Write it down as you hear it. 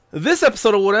This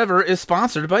episode of Whatever is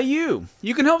sponsored by you.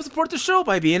 You can help support the show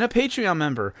by being a Patreon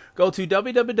member. Go to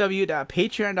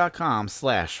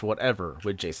www.patreon.com/whatever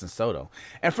with Jason Soto.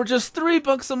 And for just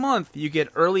 $3 a month, you get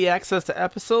early access to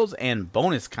episodes and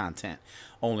bonus content.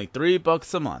 Only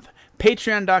 $3 a month.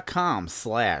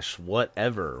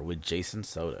 Patreon.com/whatever with Jason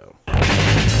Soto. 'Cause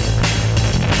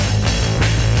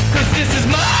this is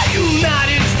my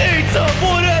United States of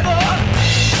whatever.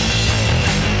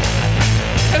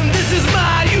 And this is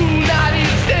my United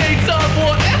States of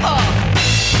whatever.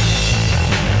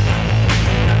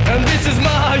 And this is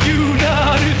my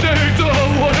United States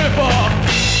of whatever.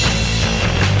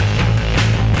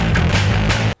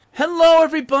 Hello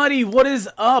everybody, what is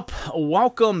up?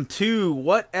 Welcome to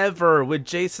Whatever with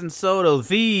Jason Soto,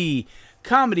 the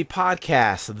comedy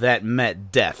podcast that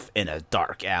met death in a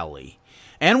dark alley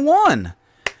and won.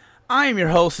 I am your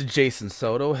host, Jason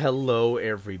Soto. Hello,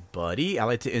 everybody. I'd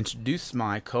like to introduce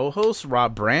my co-host,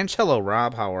 Rob Branch. Hello,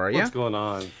 Rob. How are you? What's going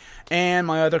on? And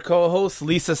my other co-host,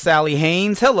 Lisa Sally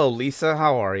Haynes. Hello, Lisa.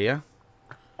 How are you?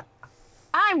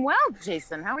 I'm well,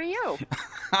 Jason. How are you?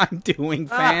 I'm doing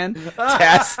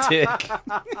fantastic.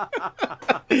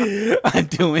 I'm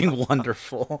doing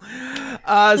wonderful.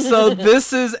 So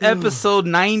this is episode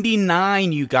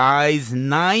 99, you guys.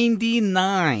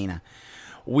 99.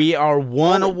 We are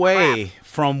one away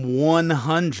from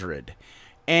 100.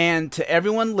 And to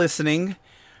everyone listening,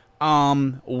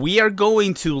 we are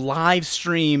going to live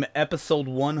stream episode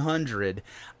 100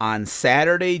 on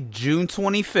Saturday, June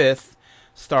 25th,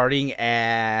 starting at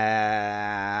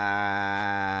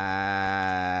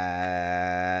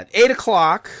 8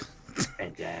 o'clock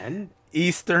And then?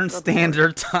 Eastern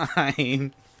Standard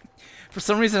Time. For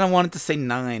some reason, I wanted to say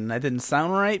 9. That didn't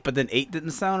sound right, but then 8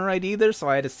 didn't sound right either, so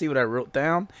I had to see what I wrote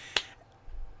down.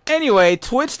 Anyway,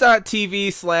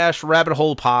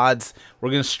 twitch.tv/rabbitholepods. We're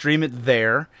going to stream it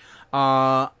there.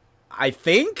 I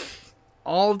think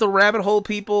all of the Rabbit Hole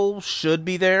people should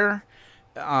be there,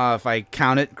 if I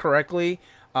count it correctly.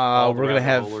 We're gonna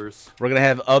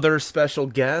have other special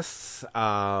guests,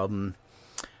 and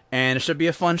it should be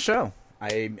a fun show.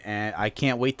 I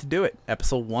can't wait to do it.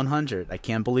 Episode 100. I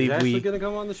can't believe Is Ashley gonna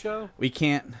come on the show? We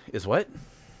can't. Is what?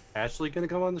 Ashley gonna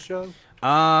come on the show?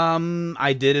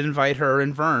 I did invite her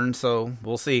and Vern, so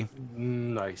we'll see.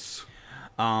 Nice.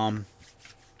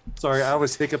 Sorry, I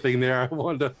was hiccuping there. I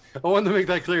wanted to make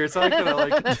that clear. It's kind of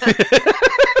like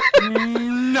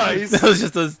nice. That was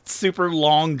just a super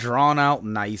long, drawn out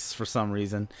nice for some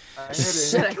reason.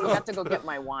 Shit, I have to go get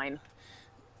my wine.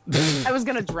 I was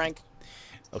gonna drink.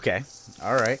 Okay,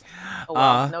 all right. Oh,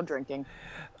 well, no drinking.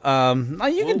 No,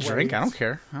 you can drink. I don't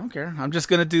care. I'm just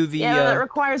gonna do the. Yeah, that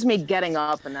requires me getting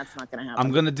up, and that's not gonna happen.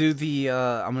 I'm gonna do the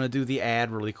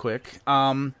ad really quick.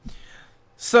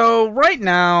 So right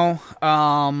now,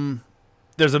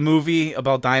 there's a movie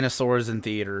about dinosaurs in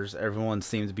theaters. Everyone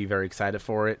seems to be very excited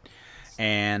for it,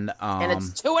 and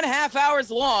it's 2.5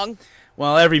 hours long.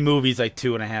 Well, every movie's like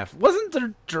 2.5. Wasn't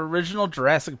the original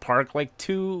Jurassic Park like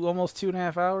almost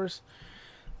 2.5 hours?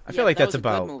 I feel like that's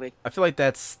about. I feel like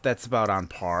that's about on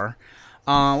par.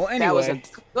 Well, anyway, that was a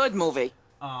good movie.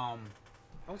 I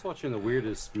was watching the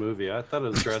weirdest movie. I thought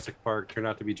it was Jurassic Park. Turned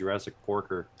out to be Jurassic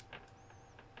Porker.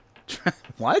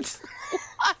 What?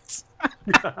 What?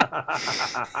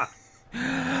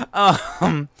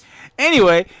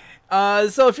 Anyway,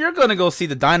 so if you're gonna go see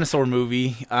the dinosaur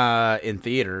movie in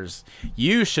theaters,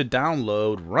 you should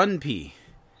download RunPee.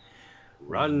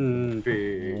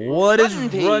 RunPee. What is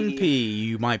RunPee,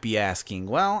 you might be asking?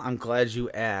 Well, I'm glad you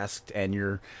asked, and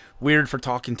you're weird for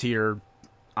talking to your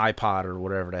iPod or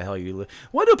whatever the hell you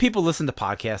What do people listen to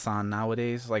podcasts on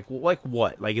nowadays? Like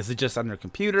what? Like, is it just on their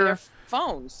computer? Their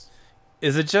phones.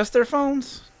 Is it just their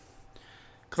phones?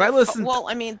 Because I listen. Well,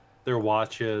 I mean, their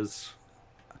watches.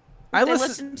 I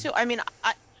listen to. I mean,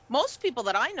 most people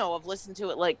that I know have listened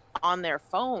to it like on their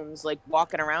phones, like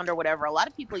walking around or whatever. A lot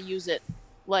of people use it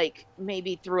like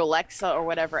maybe through Alexa or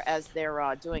whatever as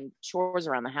they're doing chores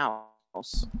around the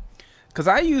house. Because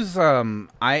I use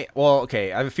I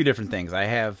have a few different things. I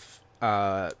have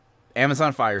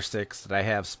Amazon Fire Sticks that I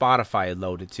have Spotify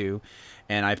loaded to,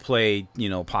 and I play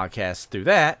podcasts through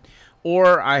that.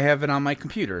 Or I have it on my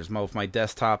computers, both my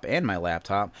desktop and my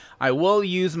laptop. I will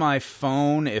use my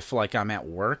phone if like I'm at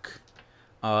work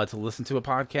to listen to a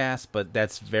podcast, but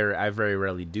I very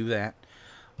rarely do that.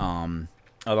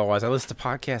 Otherwise, I listen to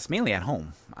podcasts mainly at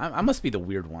home. I must be the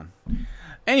weird one.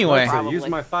 Anyway, use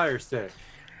my Fire Stick.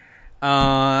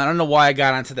 I don't know why I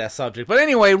got onto that subject. But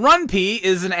anyway, RunPee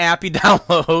is an app you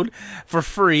download for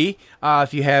free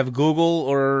if you have Google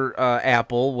or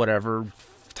Apple, whatever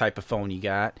type of phone you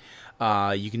got.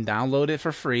 You can download it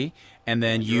for free, and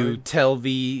then you Android? tell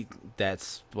the.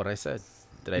 That's what I said.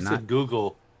 Did I You not? said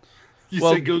Google. You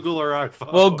Well- said Google or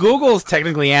iPhone. Well, Google's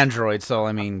technically Android, so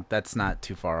I mean that's not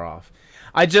too far off.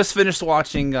 I just finished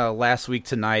watching Last Week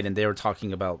Tonight, and they were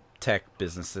talking about tech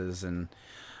businesses, and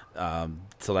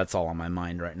so that's all on my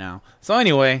mind right now. So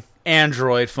anyway,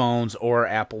 Android phones or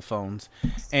Apple phones,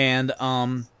 and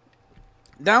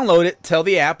download it. Tell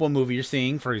the app what movie you're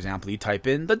seeing. For example, you type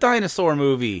in the dinosaur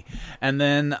movie, and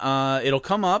then it'll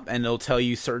come up and it'll tell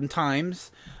you certain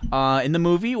times in the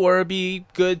movie where it'd be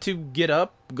good to get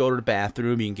up, go to the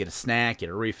bathroom. You can get a snack, get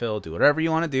a refill, do whatever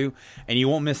you want to do, and you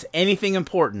won't miss anything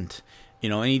important. You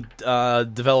know, any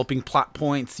developing plot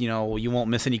points. You know, you won't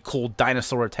miss any cool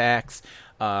dinosaur attacks.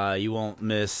 You won't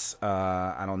miss.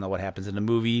 I don't know what happens in the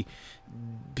movie.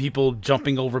 People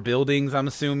jumping over buildings, I'm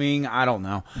assuming. I don't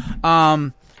know.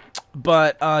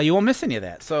 But you won't miss any of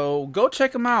that. So go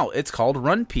check them out. It's called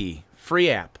RunP. Free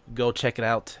app. Go check it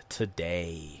out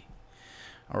today.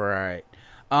 All right.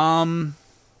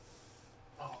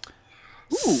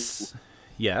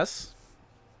 Yes.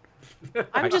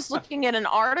 I'm just looking at an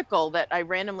article that I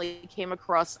randomly came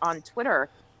across on Twitter,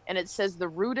 and it says the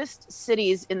rudest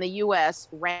cities in the U.S.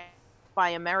 ranked by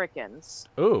Americans.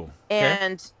 Ooh. Okay.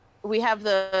 And we have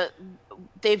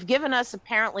they've given us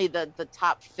apparently the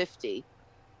top 50.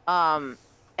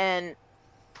 And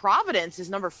Providence is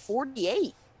number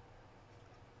 48.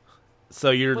 So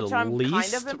you're which the I'm least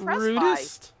kind of impressed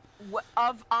rudest?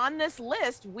 On this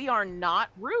list, we are not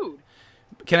rude.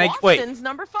 Can I Boston's wait?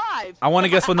 number 5. I want to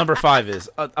guess what number 5 is.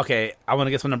 Okay, I want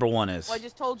to guess what number 1 is. Well, I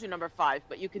just told you number 5,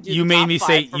 but you can do. You the made top me 5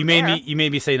 say from you made there. me you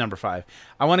made me say number 5.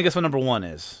 I want to guess what number 1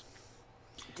 is.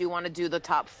 Do you want to do the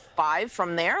top 5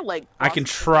 from there? Like I can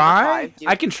Boston's try. number 5.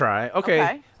 I can try. Okay.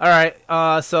 Okay. All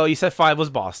right. So you said 5 was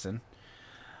Boston.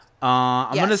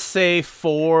 I'm gonna Yes. say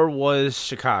 4 was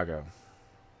Chicago.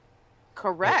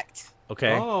 Correct.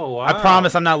 Okay. Oh, wow. I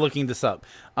promise I'm not looking this up.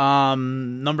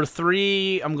 Number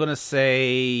 3, I'm gonna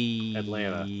say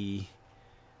Atlanta.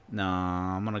 No,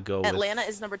 I'm gonna go. Atlanta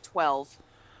is number 12.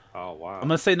 Oh, wow. I'm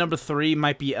gonna say number 3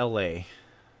 might be L.A.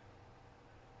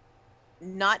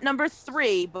 Not number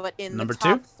 3, but in Number the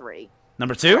top 2? 3.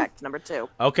 Number 2. Correct. Number 2.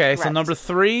 Okay, so Correct. number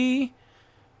 3,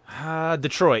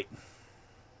 Detroit.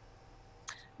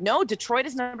 No, Detroit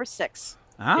is number 6.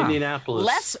 Indianapolis.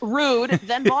 Less rude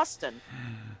than Boston.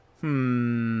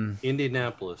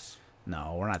 Indianapolis.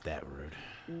 No, we're not that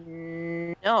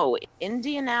rude. No,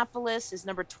 Indianapolis is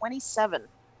number 27.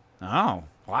 Oh,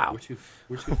 wow. We're too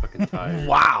fucking tired.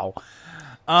 Wow.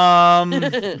 I'm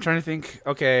trying to think.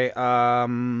 Okay. It's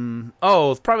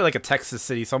probably like a Texas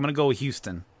city, so I'm gonna go with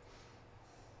Houston.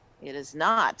 It is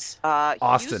not.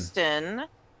 Austin. Houston.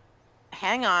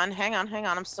 Hang on.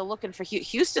 I'm still looking for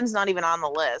Houston's not even on the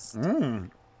list.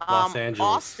 Los Angeles.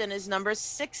 Austin is number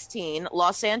 16.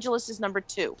 Los Angeles is number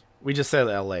 2. We just said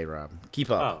L.A., Rob. Keep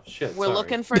up. Oh, shit. We're sorry.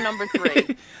 looking for number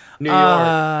 3. New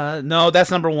York. No, that's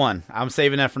number 1. I'm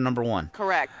saving that for number 1.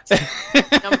 Correct.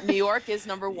 New York is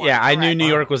number 1. Yeah, I knew Correct. New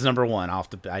York was number 1.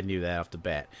 I knew that off the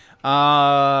bat.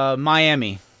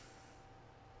 Miami.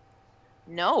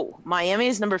 No, Miami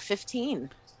is number 15.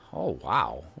 Oh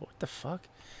wow, what the fuck?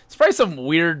 It's probably some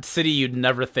weird city you'd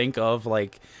never think of,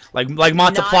 like Montpelier,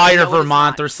 No, it is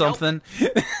Vermont, not. or Nope. something.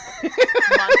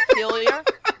 Montpelier?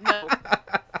 No.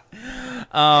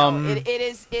 No,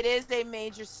 it is a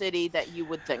major city that you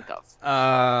would think of.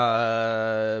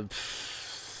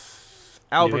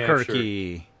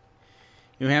 Albuquerque.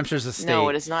 New Hampshire's a state. No,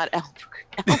 it is not Albuquerque.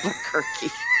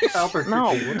 Albuquerque. No.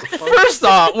 What the fuck? First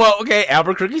off, well, okay,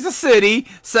 Albuquerque's a city.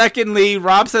 Secondly,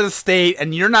 Rob said a state,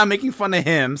 and you're not making fun of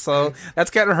him, so that's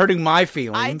kind of hurting my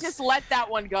feelings. I just let that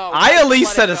one go. I at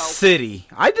least let said it a go. city.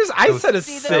 I said a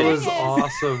See, the That city. thing was is-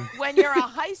 awesome. When you're a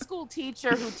high school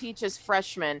teacher who teaches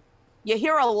freshmen, you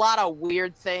hear a lot of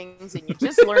weird things, and you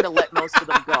just learn to let most of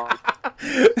them go.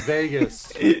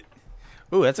 Vegas.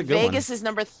 Ooh, that's a good Vegas is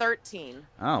number 13. one.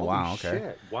 Oh, wow, Holy okay.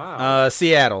 Shit. Wow.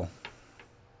 Seattle.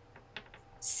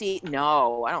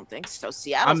 No, I don't think so.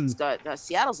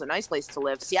 Seattle's a nice place to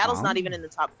live. Seattle's not even in the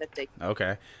top 50.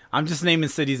 Okay. I'm just naming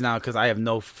cities now because I have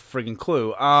no friggin'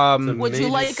 clue. Would you Major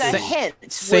like a city. hint?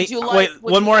 Saint, Would you like? wait,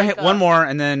 would one you more like hint, a- one more,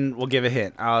 and then we'll give a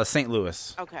hint. St.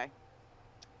 Louis. Okay.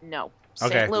 No.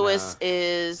 Okay. St. Louis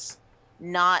is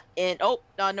not in. Oh,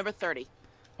 number 30.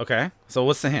 Okay. So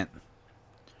what's the hint?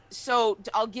 So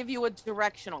I'll give you a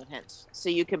directional hint, so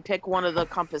you can pick one of the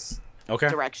compass Okay.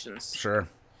 directions. Sure.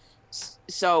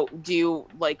 So do you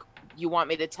you want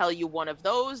me to tell you one of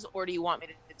those, or do you want me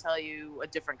to tell you a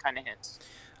different kind of hint?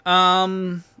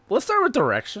 Let's start with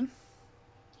direction.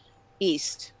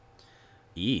 East.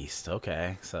 East.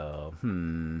 Okay. So,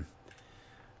 It's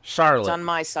Charlotte. on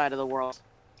my side of the world.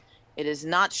 It is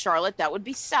not Charlotte. That would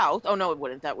be south. Oh no, it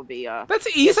wouldn't. That would be That's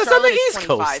east. That's on the East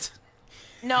Coast.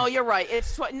 No, you're right.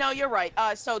 No, you're right.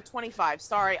 So 25.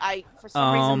 Sorry, for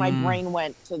some reason my brain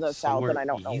went to the south, and I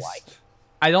don't know why.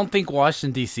 I don't think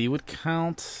Washington D.C. would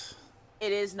count.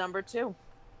 It is number 2.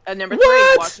 Number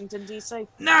What? 3, Washington D.C.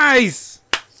 Nice.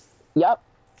 Yep,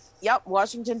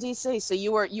 Washington D.C. So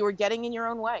you were getting in your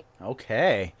own way.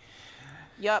 Okay.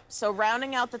 Yep. So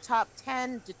rounding out the top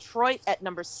 10, Detroit at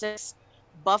number 6,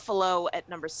 Buffalo at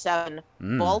number 7,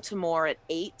 Baltimore at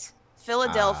 8,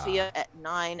 Philadelphia at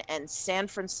 9, and San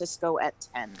Francisco at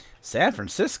 10. San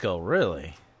Francisco,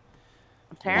 really?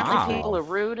 Apparently people are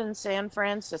rude in San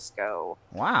Francisco.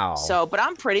 Wow. So, but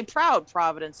I'm pretty proud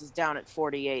Providence is down at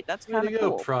 48. That's kind of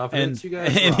cool. Providence, and you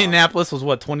guys Indianapolis was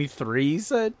what, 23, you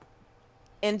said?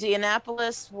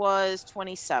 Indianapolis was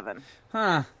 27.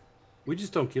 Huh. We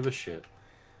just don't give a shit.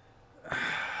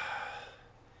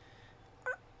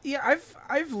 Yeah,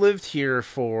 I've lived here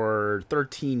for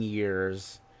 13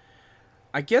 years.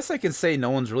 I guess I can say no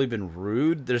one's really been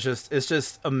rude. It's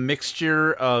just a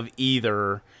mixture of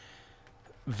either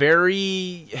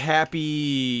very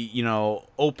happy,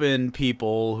 open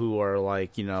people who are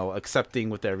like, accepting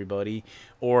with everybody,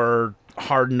 or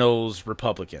hard-nosed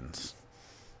Republicans.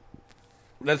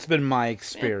 That's been my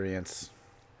experience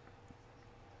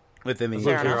with I've lived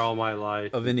here all my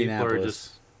life. Of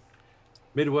Indianapolis.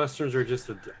 Midwesterns are just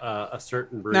a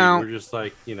certain breed. Now, we're just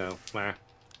like, meh.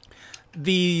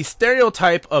 The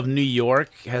stereotype of New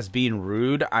York as being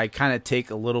rude, I kind of take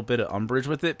a little bit of umbrage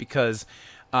with it, because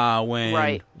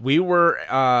when we were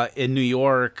in New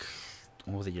York,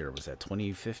 what was the year? Was that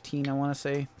 2015, I want to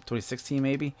say? 2016,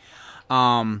 maybe?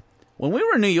 When we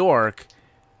were in New York,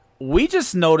 we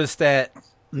just noticed that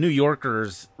New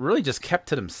Yorkers really just kept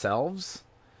to themselves.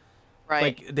 Right.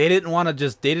 Like, they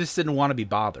just didn't want to be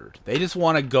bothered. They just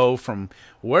want to go from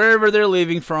wherever they're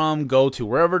leaving from, go to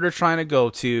wherever they're trying to go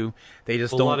to. They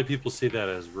just don't. A lot of people see that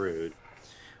as rude.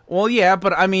 Well, yeah,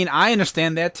 but I mean, I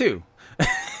understand that too.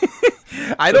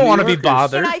 I don't want to be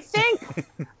bothered.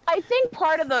 And I think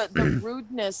part of the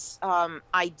rudeness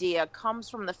idea comes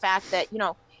from the fact that,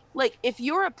 like, if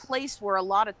you're a place where a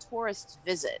lot of tourists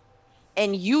visit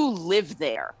and you live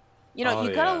there, you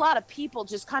got a lot of people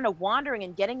just kind of wandering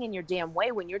and getting in your damn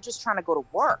way when you're just trying to go to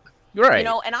work. Right.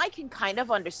 And I can kind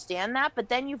of understand that, but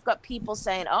then you've got people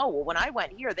saying, oh, well, when I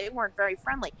went here, they weren't very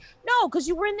friendly. No, because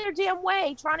you were in their damn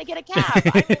way trying to get a cab.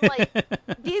 I mean,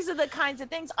 like, these are the kinds of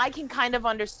things I can kind of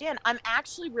understand. I'm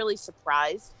actually really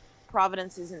surprised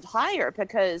Providence isn't higher,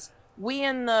 because we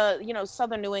in the,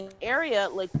 southern New England area,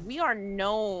 like, we are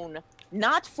known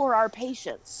not for our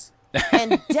patience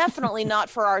and definitely not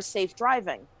for our safe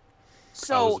driving.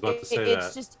 So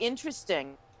it's just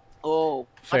interesting. Oh,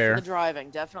 fair. Not for the driving,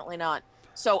 definitely not.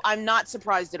 So I'm not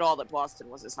surprised at all that Boston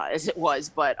was as high as it was,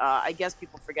 but I guess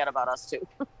people forget about us too.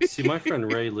 See, my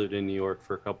friend Ray lived in New York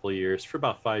for a couple of years, for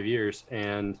about 5 years,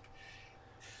 and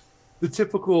the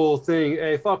typical thing,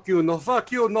 hey, fuck you, no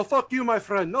fuck you, no fuck you, my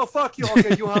friend, no fuck you,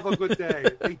 okay, you have a good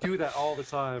day. They do that all the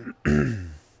time.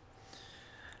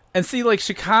 And see, like,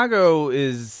 Chicago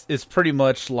is pretty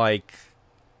much like,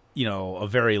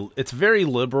 it's very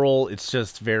liberal. It's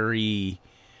just very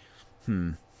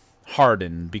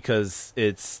hardened, because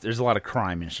there's a lot of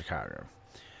crime in Chicago.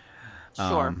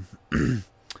 Sure.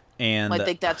 And I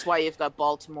think that's why you've got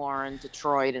Baltimore and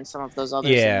Detroit and some of those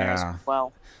others in there as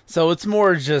well. So it's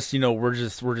more just, we're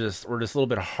just a little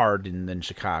bit hardened than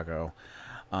Chicago.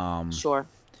 Sure.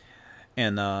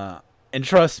 And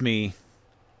trust me,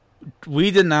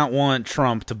 we did not want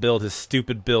Trump to build his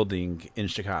stupid building in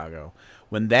Chicago.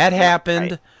 When that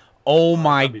happened, oh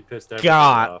my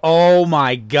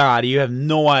God, you have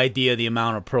no idea the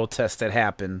amount of protests that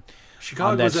happened.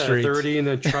 Chicago was at 30, and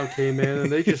then Trump came in,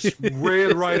 and they just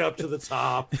ran right up to the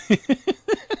top.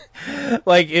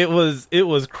 Like, it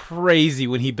was crazy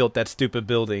when he built that stupid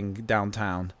building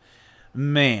downtown.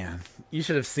 Man, you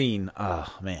should have seen.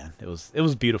 Oh man, it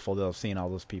was beautiful though, seeing all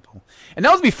those people. And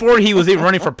that was before he was even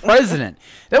running for president.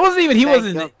 That wasn't even he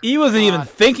wasn't even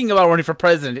thinking about running for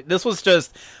president. This was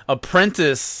just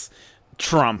apprentice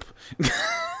Trump.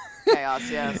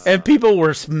 Chaos, yes. And people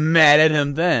were mad at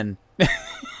him then.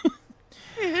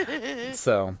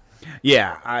 So,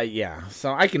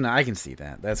 So I can see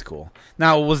that. That's cool.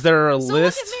 Now, was there a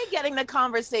list? Look at me getting the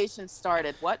conversation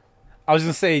started. What? I was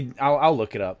gonna say I'll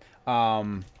look it up.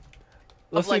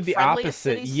 Let's do the opposite.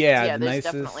 Cities? Yeah, there's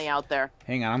nicest. definitely out there.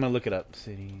 Hang on, I'm gonna look it up.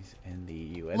 Cities in the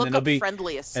U.S. Look up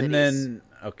friendliest cities. And then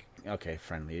okay,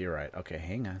 friendly. You're right. Okay,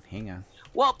 hang on.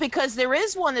 Well, because there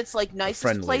is one that's like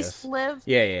nicest place to live.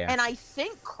 Yeah. And I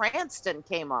think Cranston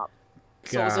came up.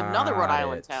 So it was another Rhode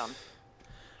Island town.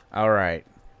 All right.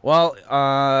 Well,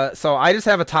 so I just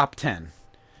have a top 10.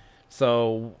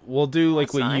 So we'll do like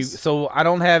That's what nice. you. So I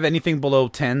don't have anything below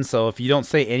 10. So if you don't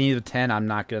say any of the 10, I'm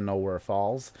not gonna know where it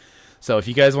falls. So if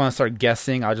you guys want to start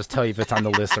guessing, I'll just tell you if it's on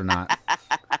the list or not.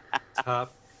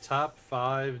 Top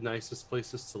 5 nicest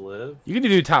places to live. You can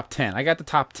do top 10. I got the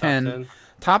top 10. 10.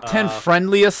 Top 10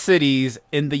 friendliest cities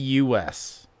in the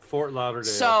U.S. Fort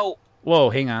Lauderdale. So Whoa,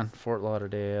 hang on. Fort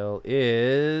Lauderdale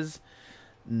is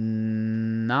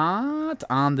not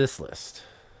on this list.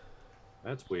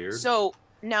 That's weird. So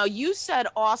now you said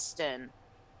Austin.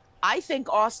 I think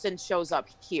Austin shows up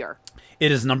here.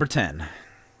 It is number 10.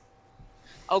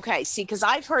 Okay, see, because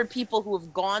I've heard people who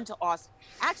have gone to Austin,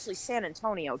 actually San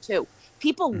Antonio too.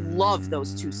 People love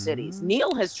those two cities.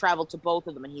 Neil has traveled to both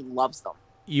of them and he loves them.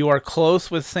 You are close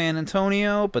with San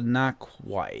Antonio, but not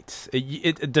quite.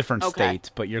 It a different Okay.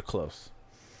 state, but you're close.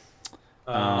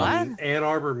 Ann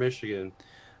Arbor, Michigan.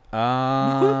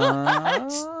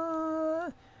 What?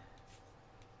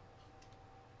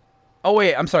 Oh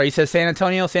wait, I'm sorry. You said San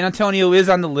Antonio. San Antonio is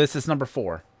on the list. It's number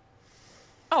 4.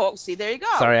 Oh, see, there you go.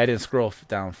 Sorry, I didn't scroll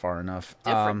down far enough.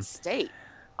 Different state.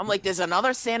 I'm like, there's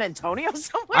another San Antonio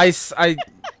somewhere.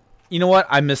 You know what?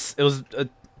 It was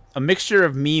a mixture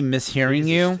of me mishearing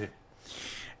you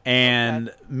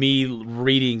and me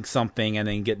reading something and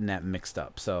then getting that mixed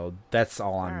up. So that's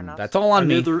all Fair on. enough. That's all on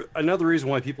me. Another reason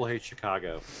why people hate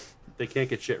Chicago. They can't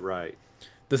get shit right.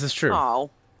 This is true. Oh,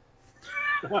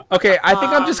 Okay, I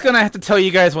think I'm just gonna have to tell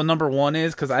you guys what number 1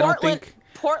 is because I don't think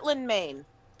Portland, Maine.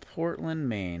 Portland,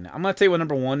 Maine. I'm gonna tell you what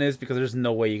number 1 is because there's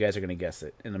no way you guys are gonna guess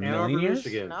it in a Ann million Arbor, years.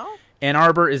 Michigan. No. Ann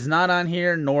Arbor is not on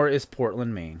here, nor is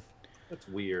Portland, Maine. That's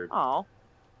weird. Oh,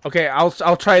 Okay, I'll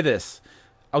try this.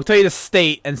 I'll tell you the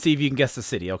state and see if you can guess the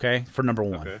city. Okay, for number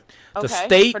 1. Okay. The Okay,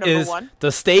 state for number is 1.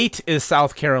 the state is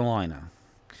South Carolina.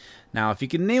 Now, if you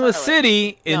can name a Charlotte.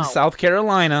 city in No. South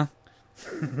Carolina,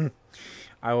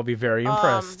 I will be very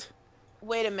impressed.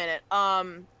 Wait a minute.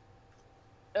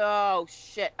 Oh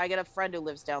shit! I got a friend who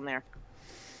lives down there.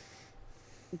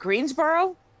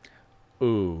 Greensboro.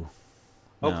 Ooh,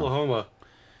 no. Oklahoma.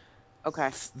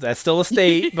 Okay. That's still a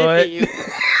state, but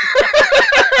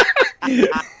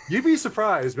You'd be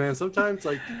surprised, man. Sometimes,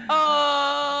 like,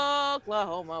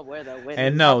 Oklahoma, where the wind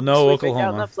And is no, up, no sweeping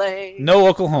down Oklahoma. the plain. no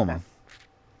Oklahoma.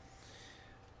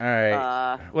 All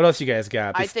right, what else you guys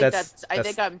got? I think I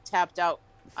think I'm tapped out.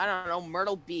 I don't know.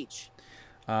 Myrtle Beach.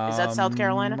 Is that South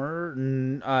Carolina?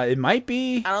 It might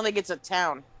be. I don't think it's a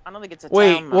town. I don't think it's a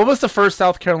Wait, town. though. what was the first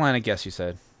South Carolina guess you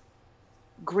said?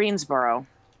 Greensboro?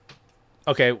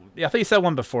 Okay, yeah, I thought you said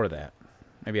one before that.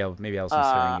 Maybe I was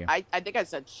mishearing you. I think I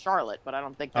said Charlotte, but I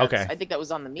don't think that's. Okay. I think that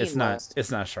was on the mean It's not. list.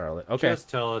 It's not Charlotte. Okay. just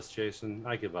tell us, Jason.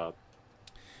 I give up.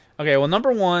 Okay. Well,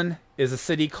 number 1 is a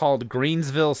city called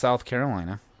Greensville, South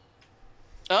Carolina.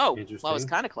 Oh, well, it was Interesting.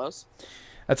 kind of close.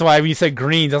 That's why when you said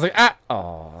Greens, I was like,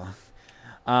 oh.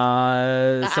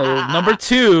 So number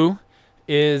 2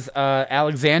 is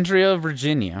Alexandria,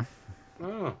 Virginia.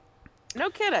 Oh, No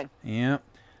kidding. Yep.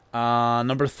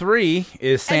 Number 3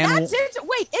 is And that's it.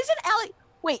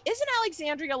 Wait, isn't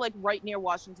Alexandria like right near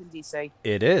Washington D.C.?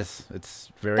 It is.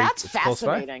 It's very. That's it's close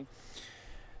by. fascinating.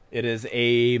 It is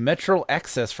a metro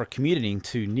access for commuting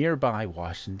to nearby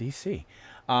Washington D.C.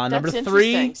 Number That's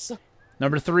 3. interesting.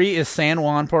 Number 3 is San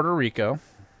Juan, Puerto Rico.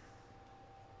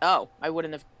 Oh, I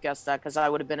wouldn't have guessed that because I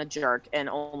would have been a jerk and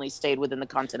only stayed within the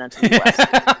continental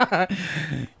U.S.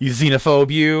 You xenophobe,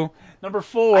 you. Number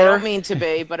 4. I don't mean to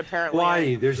be, but apparently.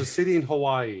 Hawaii. There's a city in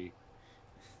Hawaii.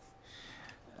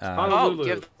 Oh, Honolulu. do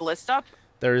you have the list up?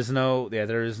 There is no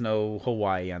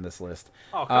Hawaii on this list.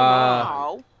 Oh, come on.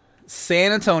 Oh,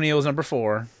 San Antonio is number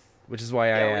 4, which is why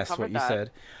I Yeah, we asked what covered you that.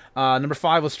 said. Number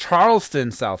 5 was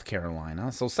Charleston, South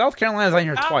Carolina. So South Carolina's on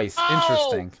here twice. Oh!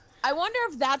 Interesting. I wonder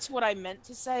if that's what I meant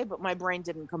to say, but my brain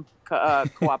didn't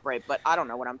cooperate. But I don't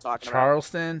know what I'm talking about.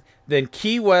 Charleston. Then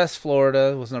Key West,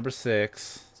 Florida was number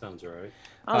 6. Sounds right.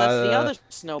 Oh, that's the uh, other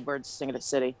snowbirds singing the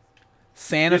city.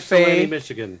 Santa Ypsilanti, Fe,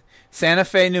 Michigan. Santa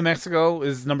Fe, New Mexico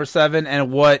is number 7.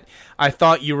 And what I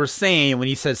thought you were saying when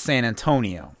you said San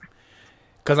Antonio.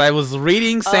 Because I was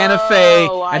reading Santa Fe,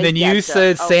 Oh, I and then you getcha.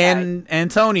 said Okay. San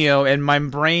Antonio, and my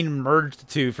brain merged the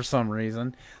two for some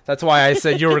reason. That's why I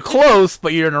said you were close,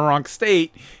 but you're in the wrong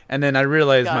state. And then I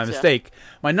realized my Gotcha. mistake.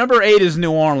 My number 8 is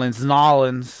New Orleans,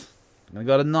 Nolans. I'm gonna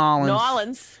go to Nolans. New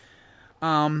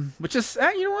Orleans. Which is,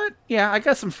 you know what? Yeah, I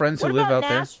got some friends What who live about out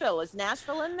Nashville? Is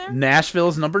Nashville in there? there.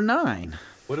 Nashville's number 9.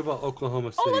 What about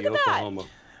Oklahoma City, Oh, look at that. Oklahoma?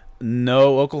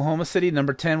 No, Oklahoma City.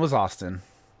 Number 10 was Austin.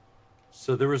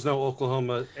 So there was no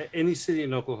Oklahoma, any city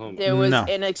in Oklahoma. There was No.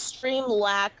 an extreme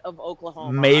lack of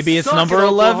Oklahoma. Maybe it's Suck number it,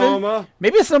 11. Oklahoma.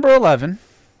 Maybe it's number 11.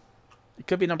 It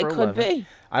could be number It 11. could be.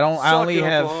 I only it,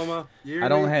 have. Oklahoma. You hear I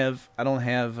don't me? have. I don't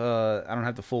have. I don't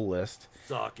have the full list.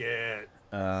 Suck it.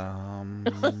 Yeah.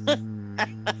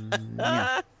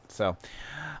 So.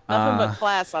 Nothing but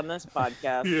class on this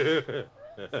podcast.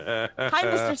 Hi,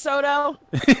 Mr. Soto.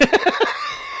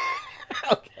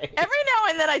 Okay. Every now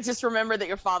and then I just remember that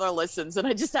your father listens, and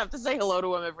I just have to say hello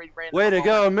to him every random Way to moment.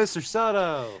 go, Mr.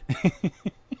 Soto.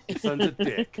 Son's a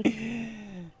dick.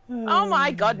 Oh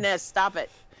my goodness! Stop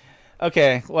it.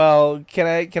 Okay. Well, can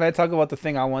I talk about the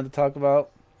thing I wanted to talk about?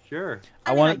 Sure.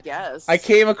 I mean, I guess. I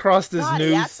came across this God,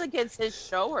 news. that's against his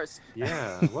show or something.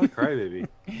 Yeah. What a crybaby.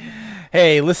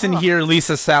 Hey, listen here,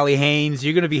 Lisa Sally Haynes.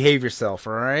 You're gonna behave yourself,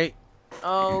 all right?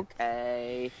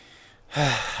 Okay.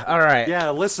 All right. Yeah.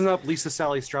 Listen up, Lisa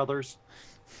Sally Struthers.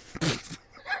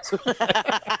 Listen,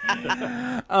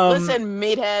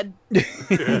 meathead.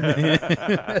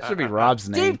 That should be Rob's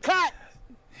name. Deep cut.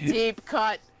 Deep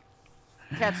cut.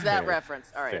 Catch that Fair.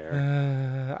 reference. All right.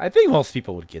 Fair. I think most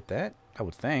people would get that. I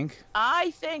would think.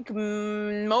 I think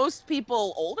most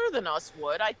people older than us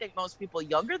would. I think most people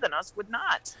younger than us would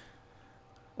not.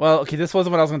 Well, okay, this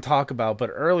wasn't what I was going to talk about, but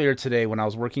earlier today when I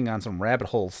was working on some rabbit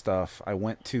hole stuff, I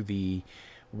went to the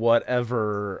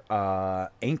whatever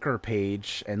Anchor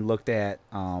page and looked at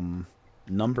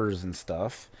numbers and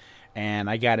stuff, and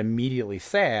I got immediately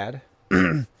sad.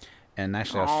 And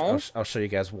actually, I'll show you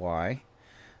guys why.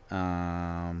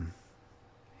 Hang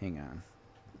on.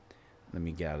 Let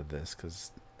me get out of this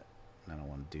because I don't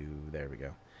want to do... There we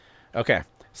go. Okay,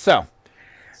 so...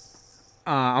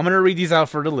 I'm going to read these out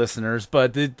for the listeners,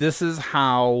 but this is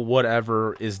how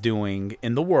whatever is doing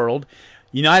in the world.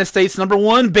 United States,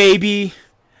 #1, baby.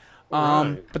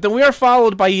 Right. But then we are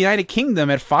followed by United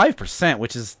Kingdom at 5%,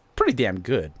 which is pretty damn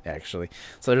good, actually.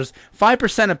 So there's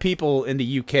 5% of people in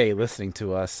the UK listening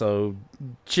to us, so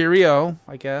cheerio,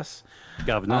 I guess.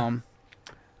 Governor.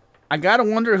 I got to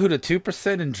wonder who the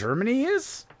 2% in Germany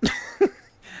is.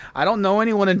 I don't know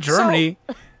anyone in Germany.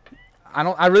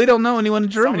 I really don't know anyone in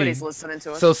Germany. Somebody's listening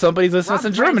to us. So somebody's listening to us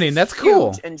in Rob Germany, Price and that's is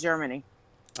cool. huge in Germany.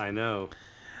 I know.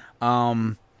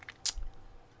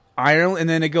 Ireland, and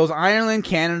then it goes Ireland,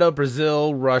 Canada,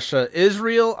 Brazil, Russia,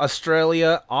 Israel,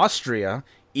 Australia, Austria,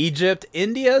 Egypt,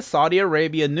 India, Saudi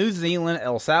Arabia, New Zealand,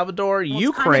 El Salvador, Well, it's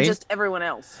Ukraine. kinda just everyone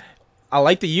else. I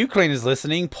like the Ukraine is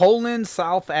listening. Poland,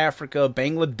 South Africa,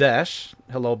 Bangladesh.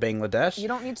 Hello, Bangladesh. You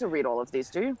don't need to read all of these,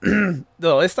 do you?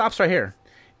 No, it stops right here.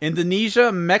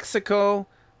 Indonesia, Mexico.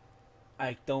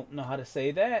 I don't know how to say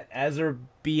that.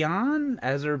 Azerbaijan,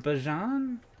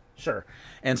 sure,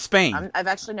 and Spain. I've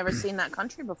actually never seen that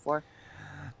country before.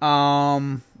 Are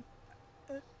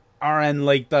in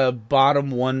like the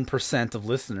bottom 1% of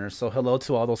listeners. So hello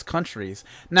to all those countries.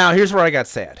 Now here's where I got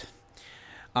sad.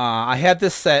 I had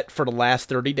this set for the last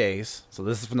 30 days. So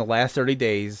this is from the last 30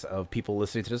 days of people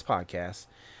listening to this podcast.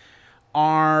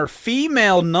 Our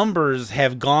female numbers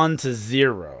have gone to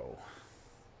 0.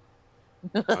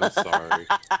 I'm sorry.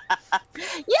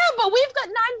 Yeah, but we've got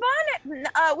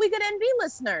we got NB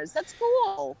listeners. That's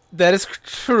cool. That is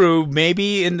true.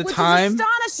 Maybe in the Which time, is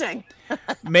astonishing.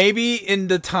 maybe in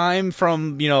the time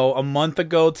from, a month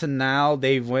ago to now,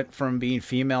 they went from being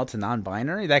female to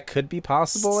non-binary. That could be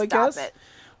possible, I guess. Stop it.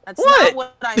 That's What? not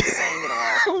what I'm saying at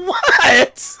all.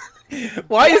 What?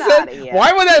 Why Get is that? outta here.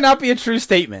 Why would that not be a true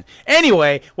statement?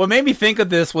 Anyway, what made me think of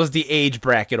this was the age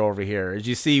bracket over here. As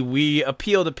you see, we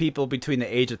appeal to people between the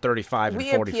age of 35 and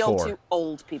We 44. appeal to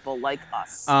old people like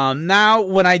us. Now,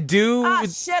 when I do,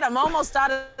 Shit, I'm almost out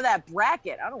of that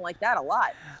bracket. I don't like that a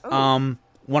lot. Ooh.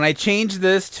 when I change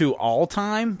this to all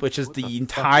time, which is the Fuck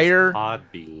entire, is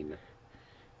Podbean.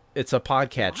 it's a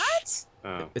podcatch. What?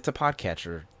 Oh. It's a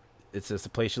podcatcher. It's just a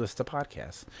place you listen to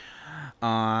podcasts.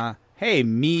 Hey,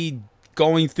 me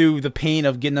going through the pain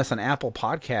of getting us an Apple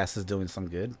Podcast is doing some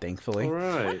good, thankfully. All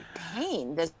right.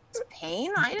 Pain? This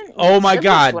pain? I didn't. Oh my use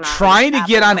God! Siblis when I was Trying to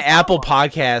get on no Apple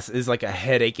problem. Podcasts is like a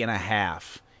headache and a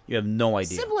half. You have no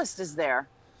idea. Siblis is there.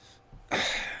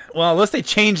 Well, unless they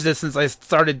changed this since I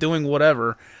started doing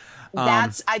whatever. I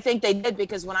think they did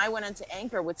because when I went into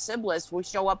Anchor with Siblis, we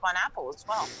show up on Apple as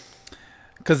well.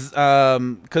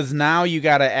 Because now you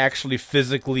got to actually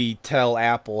physically tell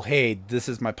Apple, hey, this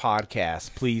is my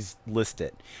podcast. Please list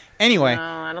it. Anyway. No,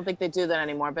 I don't think they do that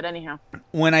anymore. But anyhow.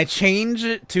 When I change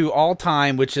it to all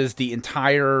time, which is the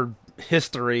entire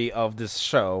history of this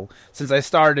show, since I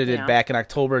started it back in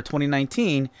October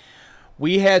 2019,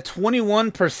 we had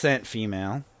 21%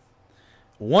 female,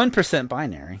 1%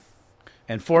 binary,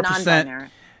 and 4% Non-binary.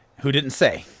 who didn't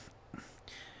say.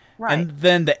 Right. And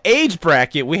then the age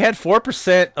bracket, we had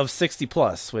 4% of 60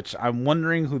 plus, which I'm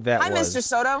wondering who that Hi, was. Mr.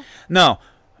 Soto. No,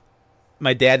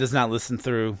 my dad does not listen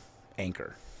through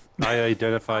Anchor. I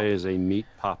identify as a meat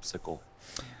popsicle.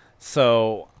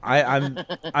 So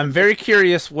I'm very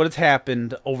curious what has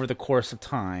happened over the course of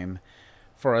time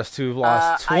for us to have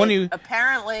lost 20.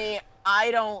 Apparently, I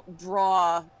don't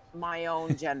draw my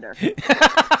own gender.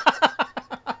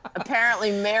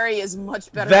 Apparently, Mary is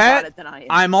much better about it than I am.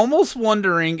 I'm almost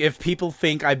wondering if people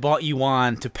think I bought you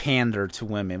on to pander to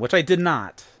women, which I did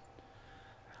not.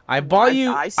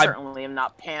 I certainly am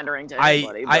not pandering to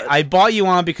anybody. I bought you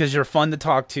on because you're fun to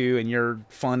talk to and you're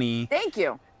funny. Thank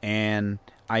you. And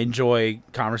I enjoy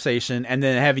conversation, and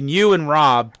then having you and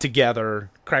Rob together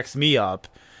cracks me up.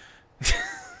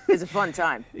 It's a fun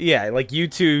time. Yeah, like you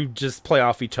two just play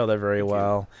off each other very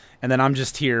well, and then I'm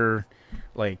just here,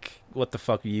 like, what the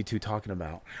fuck are you two talking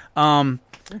about?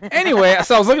 Anyway,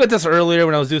 so I was looking at this earlier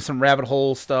when I was doing some rabbit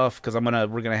hole stuff because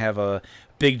we're gonna have a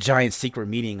big giant secret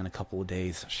meeting in a couple of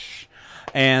days,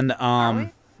 and I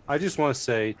just want to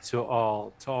say to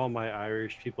all my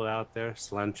Irish people out there,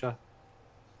 Slancha.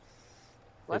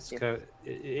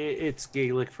 It's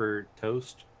Gaelic for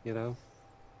toast, you know,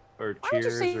 or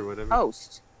cheers or whatever.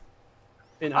 Toast.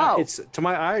 And it's to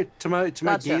my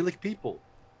Gaelic people.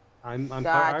 I'm part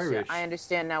Irish. I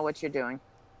understand now what you're doing.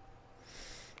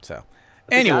 So,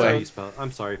 anyway,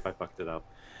 I'm sorry if I fucked it up.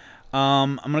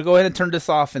 I'm gonna go ahead and turn this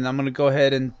off, and I'm gonna go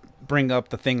ahead and bring up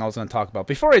the thing I was gonna talk about.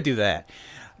 Before I do that,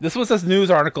 this was this news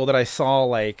article that I saw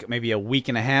like maybe a week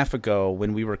and a half ago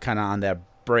when we were kind of on that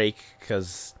break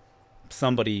because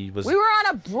we were on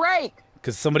a break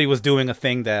because somebody was doing a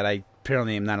thing that I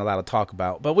apparently am not allowed to talk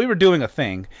about. But we were doing a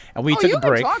thing, and we took a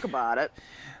break. You can talk about it.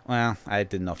 Well, I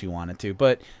didn't know if you wanted to,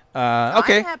 but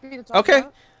okay. I'm happy to talk about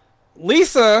it.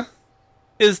 Lisa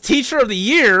is Teacher of the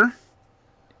Year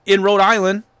in Rhode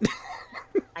Island.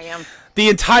 I am. The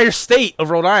entire state of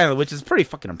Rhode Island, which is pretty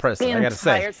fucking impressive, I gotta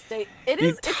say. The entire state.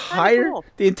 It's kind of cool.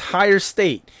 The entire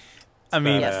state. I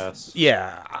mean,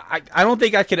 yeah, I don't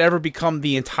think I could ever become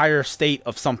the entire state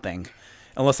of something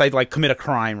unless I'd like commit a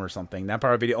crime or something. That'd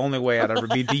probably be the only way I'd ever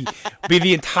be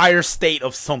the entire state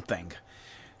of something.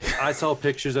 I saw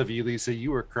pictures of you, Lisa.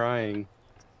 You were crying.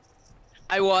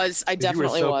 I was. I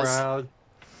definitely was. You was. were so proud.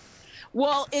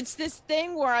 Well, it's this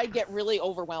thing where I get really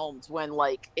overwhelmed when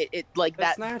like it like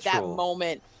that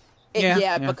moment.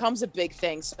 It becomes a big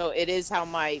thing. So it is how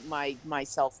my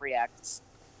self reacts.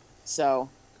 So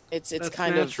it's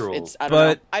kind natural. of I don't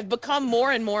know. I've become more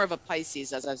and more of a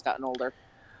Pisces as I've gotten older.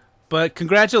 But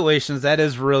congratulations, that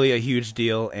is really a huge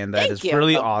deal, and that is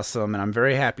really awesome, and I'm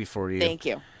very happy for you. Thank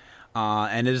you.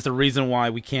 And it is the reason why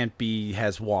we can't be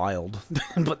as wild.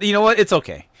 But you know what? It's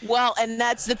okay. Well, and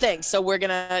that's the thing. So we're going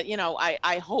to,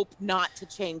 I hope not to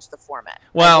change the format.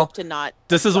 Well, I hope to not.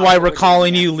 This is why we're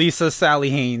calling you Lisa Sally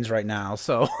Haynes right now.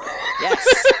 So. Yes.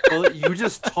 Well, you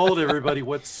just told everybody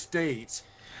what state.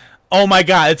 Oh my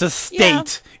God, it's a state. Yeah.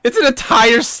 It's an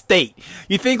entire state.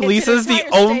 You think Lisa's the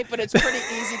only state, but it's pretty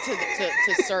easy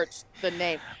to search the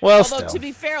name. Well, although to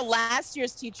be fair, last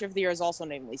year's Teacher of the Year is also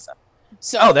named Lisa.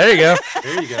 So there you go.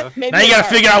 Now you got to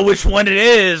figure out which one it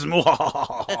is.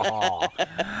 All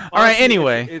right.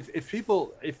 Anyway, if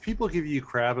people give you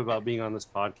crap about being on this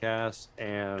podcast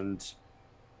and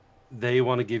they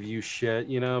want to give you shit,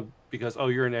 because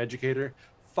you're an educator,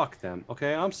 fuck them.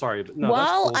 Okay, I'm sorry, but no.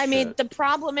 Well, I mean, the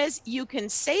problem is you can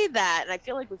say that, and I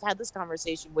feel like we've had this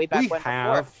conversation way back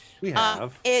before. We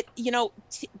have.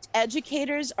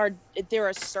 Educators there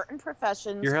are certain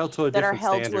professions You're held to a that are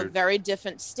held standard. to a very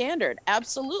different standard.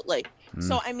 Absolutely.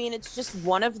 So I mean, it's just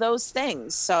one of those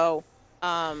things. So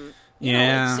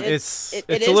it's it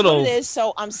a is little. What it is.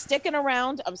 So I'm sticking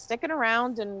around,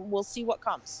 and we'll see what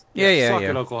comes. Suck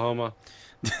it, Oklahoma.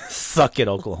 Suck it,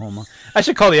 Oklahoma. I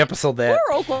should call the episode that.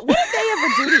 Poor Oklahoma. What did they ever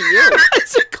do to you? I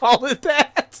should call it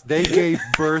that. They gave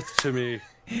birth to me.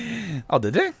 Oh,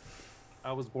 did they?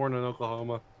 I was born in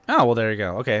Oklahoma. Oh, well, there you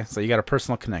go. Okay, so you got a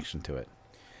personal connection to it.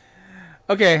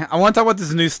 Okay, I want to talk about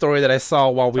this news story that I saw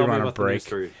while we were on a break.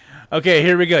 Okay,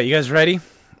 here we go. You guys ready?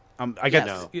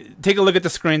 Take a look at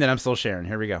the screen that I'm still sharing.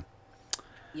 Here we go.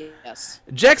 Yes.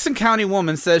 Jackson County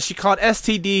woman says she caught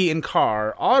STD in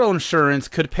car. Auto insurance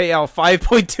could pay out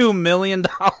 $5.2 million.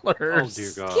 Oh, dear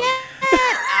God.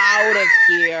 Get out of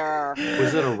here.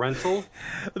 Was it a rental?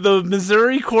 The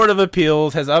Missouri Court of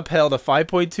Appeals has upheld a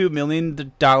 $5.2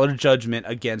 million judgment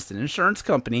against an insurance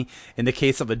company in the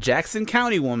case of a Jackson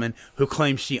County woman who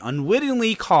claims she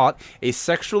unwittingly caught a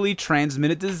sexually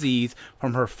transmitted disease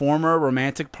from her former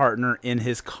romantic partner in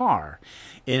his car.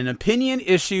 In an opinion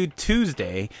issued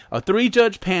Tuesday, a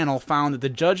 3-judge panel found that the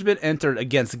judgment entered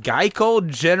against Geico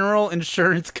General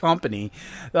Insurance Company,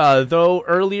 though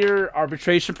earlier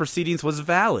arbitration proceedings was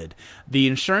valid. invalid. The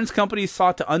insurance company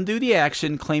sought to undo the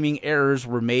action, claiming errors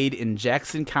were made in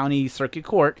Jackson County Circuit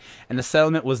Court, and the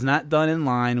settlement was not done in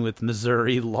line with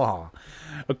Missouri law.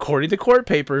 According to court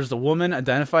papers, the woman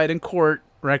identified in court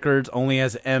records only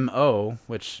as M.O.,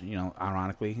 which,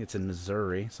 ironically, it's in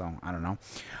Missouri, so I don't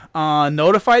know,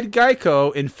 notified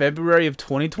Geico in February of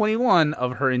 2021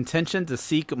 of her intention to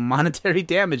seek monetary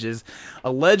damages,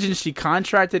 alleging she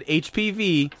contracted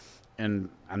HPV, and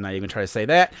I'm not even trying to say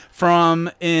that, from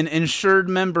an insured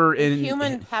member in...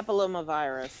 Human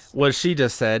papillomavirus. What she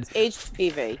just said. It's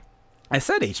HPV. I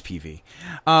said HPV.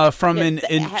 From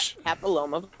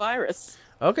papillomavirus.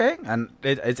 Okay, and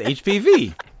it's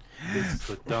HPV. This is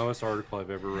the dumbest article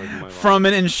I've ever read in my life. From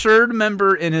an insured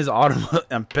member in his automobile.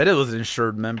 I bet it was an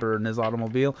insured member in his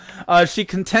automobile. She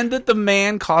contended the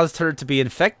man caused her to be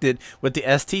infected with the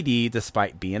STD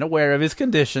despite being aware of his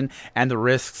condition and the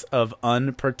risks of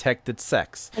unprotected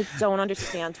sex. I don't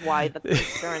understand why the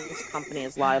insurance company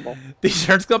is liable. The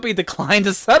insurance company declined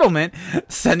a settlement,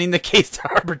 sending the case to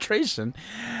arbitration.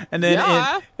 And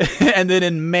then,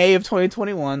 in May of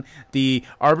 2021, the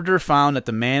arbiter found that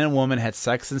the man and woman had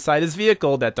sex inside his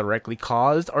vehicle that directly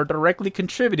caused or directly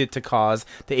contributed to cause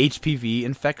the HPV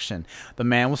infection. The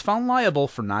man was found liable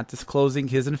for not disclosing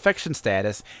his infection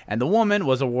status, and the woman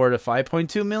was awarded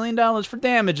 $5.2 million for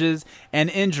damages and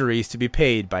injuries to be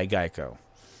paid by Geico.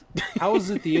 How is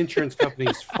it the insurance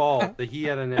company's fault that he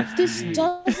had an STD? This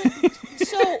doesn't.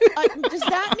 So, does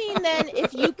that mean then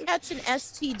if you catch an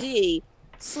STD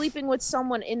sleeping with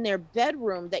someone in their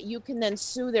bedroom that you can then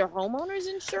sue their homeowner's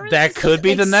insurance? That could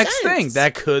be the next thing.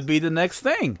 That could be the next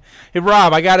thing. Hey,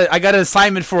 Rob, I got an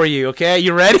assignment for you. Okay,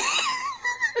 you ready?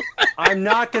 I'm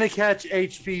not gonna catch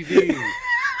HPV.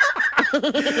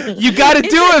 You got to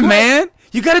do it, man.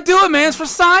 You got to do it, man. It's for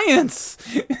science.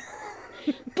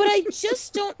 But I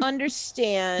just don't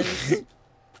understand.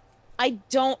 I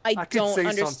don't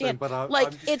understand.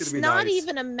 But it's not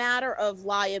even a matter of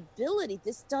liability.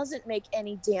 This doesn't make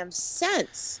any damn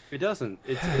sense. It doesn't.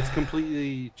 It's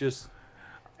completely just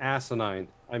asinine.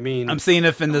 I mean, I'm seeing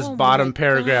if in this bottom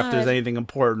paragraph there's anything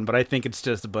important, but I think it's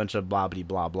just a bunch of blah blah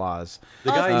blah blahs.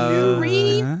 The guy knew.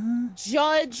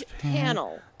 Three-judge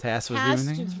panel tasked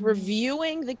with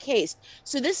reviewing the case.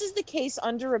 So this is the case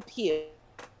under appeal.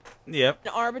 Yep.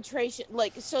 An arbitration,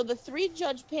 so the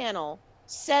three-judge panel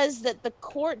says that the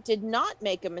court did not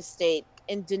make a mistake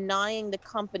in denying the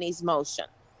company's motion.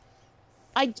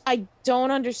 I don't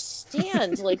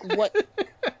understand, what...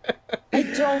 I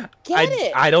don't get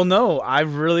it. I don't know. I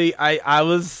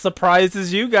was surprised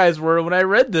as you guys were when I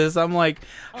read this. I'm like,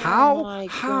 how?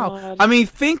 God. I mean,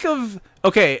 think of...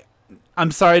 Okay,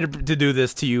 I'm sorry to do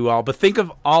this to you all, but think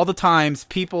of all the times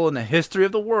people in the history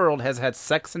of the world has had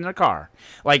sex in their car.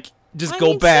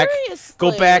 Go back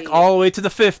all the way to the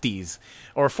 50s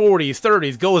or 40s,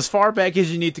 30s. Go as far back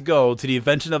as you need to go to the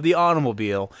invention of the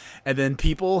automobile, and then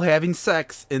people having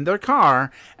sex in their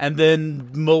car, and then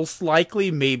most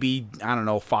likely, maybe, I don't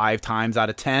know, 5 times out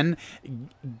of 10,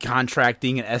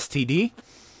 contracting an STD.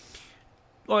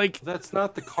 That's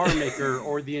not the car maker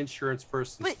or the insurance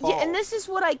person's fault. Yeah, and this is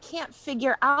what I can't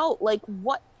figure out.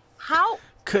 How?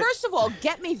 First of all,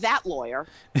 get me that lawyer.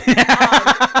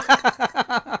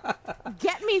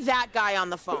 Get me that guy on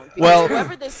the phone. Because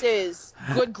whoever this is,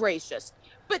 good gracious.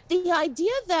 But the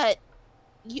idea that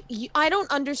I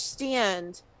don't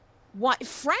understand why,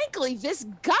 frankly, this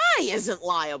guy isn't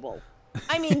liable.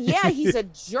 I mean, yeah, he's a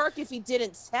jerk if he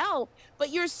didn't tell,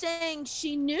 but you're saying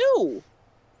she knew.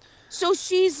 So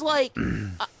she's like,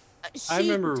 I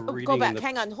remember reading. Go back.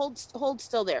 Hang on. Hold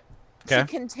still there. Okay. She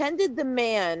contended the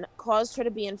man caused her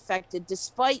to be infected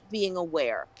despite being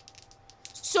aware.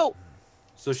 So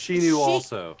she knew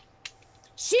also.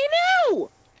 She knew,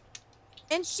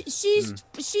 and she's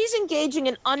engaging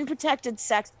in unprotected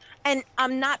sex. And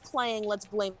I'm not playing let's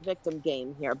blame victim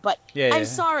game here, but I'm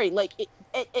sorry.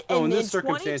 In this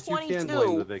circumstance, you can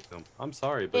blame the victim. I'm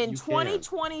sorry, but in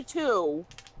 2022,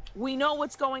 we know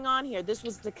what's going on here. This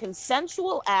was the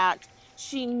consensual act.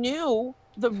 She knew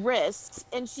the risks,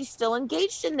 and she's still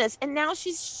engaged in this, and now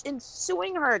she's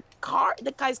suing the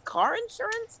guy's car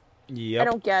insurance. Yep. I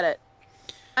don't get it.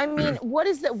 I mean, what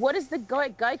is the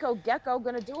Geico Gecko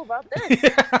going to do about this?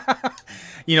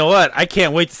 You know what? I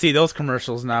can't wait to see those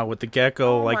commercials now with the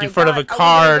gecko in front of a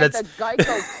car that's the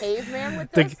Geico caveman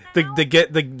with this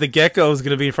the gecko is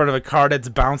going to be in front of a car that's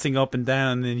bouncing up and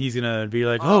down, and then he's going to be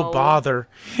like, "Oh, bother."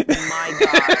 My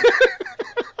God.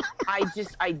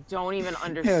 I don't even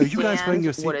understand you guys wearing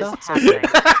your what is seatbelts?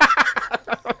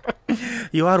 happening.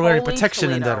 You are wearing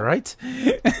protection in that, right?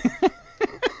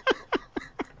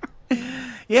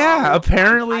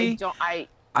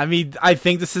 I mean, I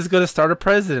think this is going to start a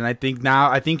precedent. I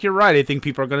think you're right. I think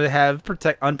people are going to have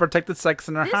unprotected sex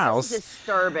in their house. This is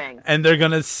disturbing. And they're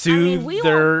going to sue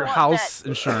their house that...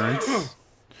 insurance.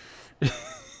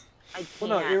 I can't. Well,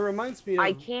 no, it reminds me of...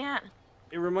 I can't.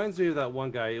 It reminds me of that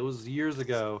one guy. It was years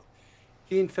ago.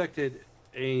 He infected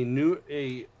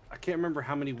I can't remember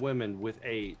how many women with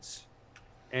AIDS.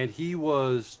 And he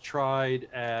was tried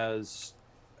as...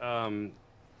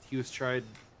 he was tried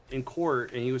in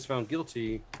court, and he was found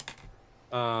guilty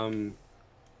of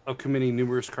committing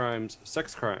numerous crimes,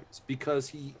 sex crimes, because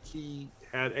he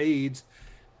had AIDS,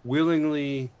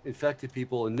 willingly infected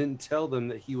people, and didn't tell them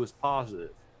that he was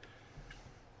positive.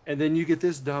 And then you get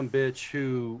this dumb bitch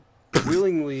who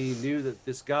willingly knew that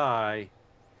this guy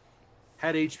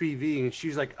had HPV, and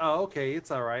she's like, "Oh, okay,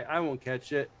 it's all right. I won't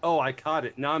catch it. Oh, I caught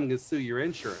it. Now I'm gonna sue your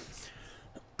insurance."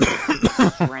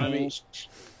 Strange.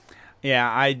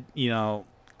 Yeah,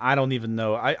 I don't even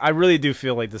know. I really do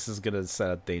feel like this is going to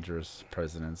set up dangerous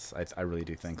precedents. I really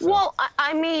do think so. Well,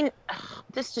 I mean,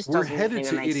 this just We're doesn't headed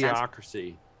to make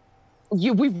idiocracy.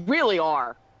 sense. We really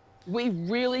are. We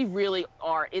really, really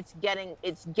are. It's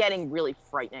getting really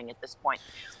frightening at this point.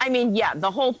 I mean, yeah,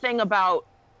 the whole thing about,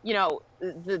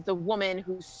 the woman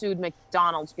who sued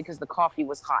McDonald's because the coffee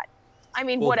was hot. I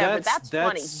mean, whatever. That's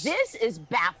funny. This is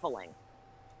baffling.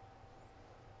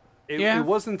 It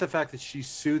wasn't the fact that she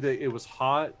sued that it was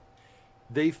hot.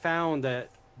 They found that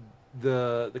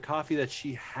the coffee that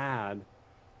she had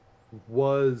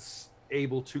was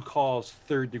able to cause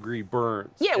third-degree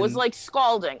burns. Yeah, it was like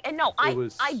scalding. And no, I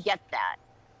get that.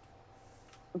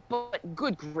 But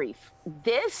good grief.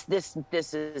 This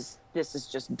is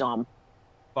just dumb.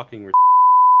 Fucking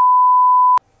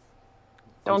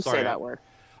Don't say that word.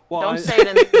 Well, Don't say it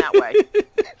in that way.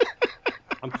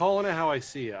 I'm calling it how I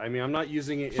see it. I mean, I'm not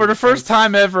using it for the first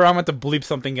time ever. I'm going to bleep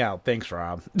something out. Thanks,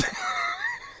 Rob.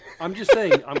 I'm just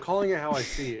saying, I'm calling it how I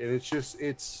see it, and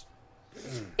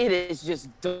it is just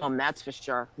dumb. That's for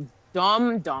sure.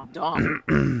 Dumb.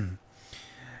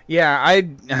 Yeah,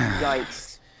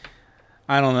 Yikes.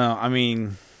 I don't know. I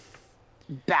mean,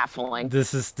 baffling.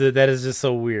 That is just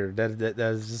so weird. That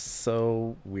is just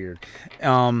so weird.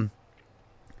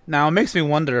 Now it makes me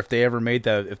wonder if they remade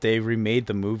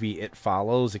the movie It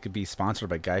Follows, it could be sponsored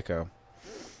by Geico.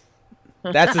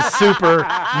 That's a super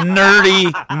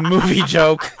nerdy movie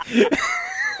joke.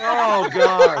 Oh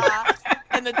God!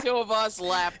 And the two of us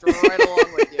laughed right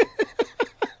along with you.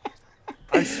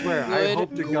 I swear, I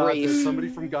hope to God that somebody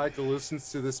from Geico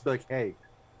listens to this, be like, "Hey,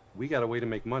 we got a way to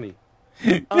make money."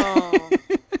 Oh,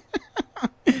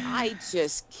 I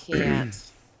just can't.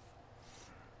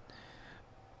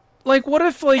 Like, what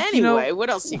if, anyway,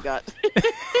 what else you got?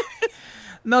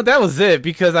 No, that was it,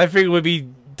 because I figured we'd be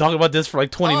talking about this for like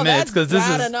 20 minutes, because this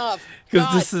is enough.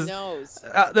 Because this is knows.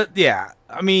 Yeah,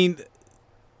 I mean,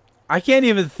 I can't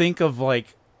even think of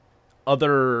like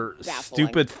other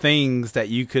stupid things that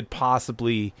you could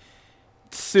possibly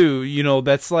sue.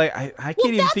 That's like I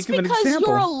can't even think of an example. That's because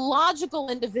you're a logical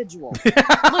individual.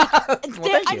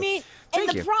 The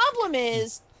problem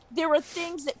is, there are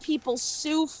things that people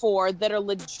sue for that are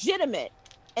legitimate,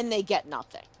 and they get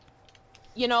nothing.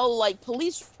 Like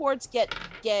police reports get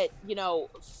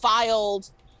filed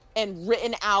and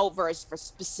written out for a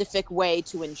specific way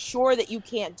to ensure that you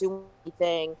can't do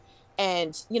anything.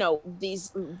 And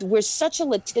we're such a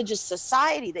litigious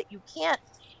society that you can't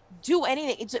do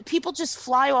anything. People just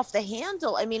fly off the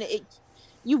handle. I mean,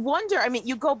 you wonder. I mean,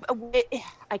 you go.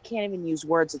 I can't even use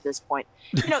words at this point.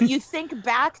 You think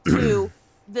back to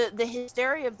the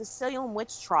hysteria of the Salem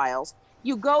witch trials.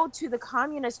 You go to the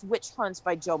communist witch hunts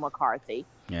by Joe McCarthy,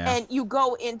 and you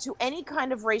go into any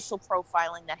kind of racial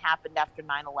profiling that happened after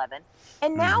 9/11.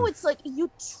 And now it's like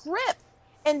you trip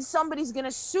and somebody's going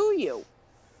to sue you,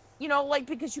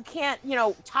 because you can't,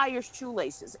 tie your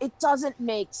shoelaces. It doesn't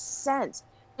make sense.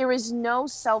 There is no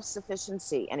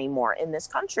self-sufficiency anymore in this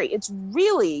country. It's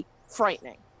really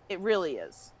frightening. It really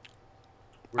is.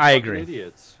 I agree.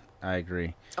 Idiots. I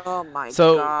agree. Oh my God.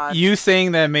 So you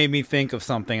saying that made me think of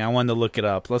something. I wanted to look it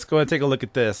up. Let's go ahead and take a look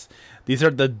at this. These are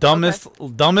the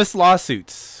dumbest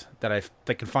lawsuits that I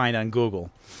can find on Google.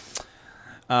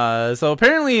 So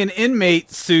apparently an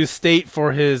inmate sues state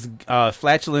for his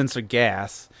flatulence or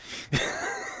gas.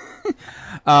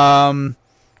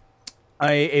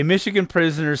 A Michigan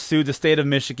prisoner sued the state of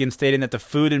Michigan, stating that the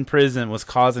food in prison was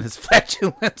causing his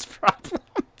flatulence problem.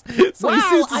 So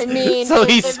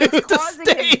if it's causing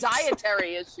him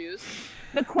dietary issues,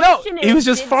 the question is, he was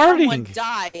just farting. Someone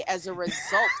die as a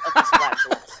result of his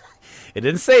flatulence? It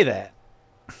didn't say that.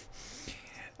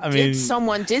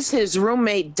 Did his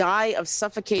roommate die of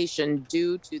suffocation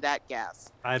due to that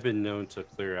gas? I've been known to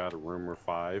clear out a room or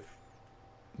 5.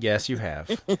 Yes, you have.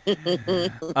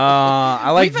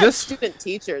 I like We've had this. student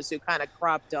teachers who kind of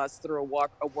crop dust through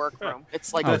a workroom.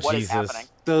 It's like, Oh, what is Jesus. happening?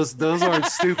 Those aren't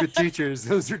stupid teachers.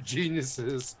 Those are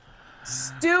geniuses.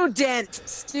 Student,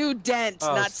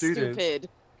 Oh, not student. stupid.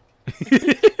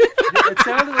 It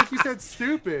sounded like you said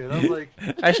stupid. I'm like,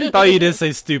 I actually thought you did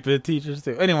say stupid teachers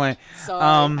too. Anyway, So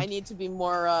I need to be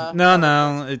more.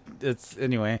 it's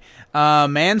anyway.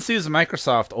 Man sues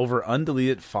Microsoft over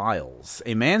undeleted files.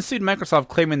 A man sued Microsoft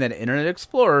claiming that Internet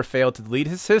Explorer failed to delete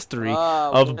his history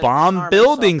of bomb army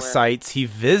building software. sites he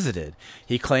visited.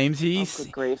 He claims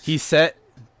good grief.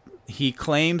 he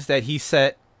claims that he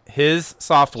set his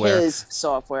software. His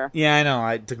software. Yeah, I know.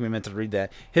 It took me a minute to read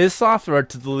that. His software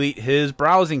to delete his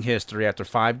browsing history after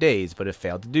 5 days, but it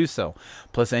failed to do so.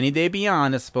 Plus, any day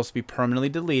beyond is supposed to be permanently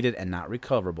deleted and not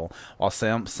recoverable. While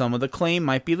some of the claim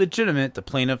might be legitimate, the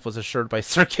plaintiff was assured by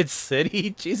Circuit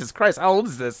City, Jesus Christ, how old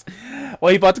is this?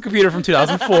 Well, he bought the computer from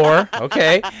 2004,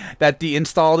 okay, that the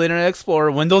installed Internet Explorer,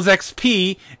 Windows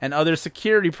XP, and other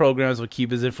security programs would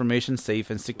keep his information safe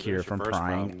and secure There's your from first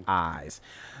prying problem. eyes.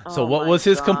 So Oh what my was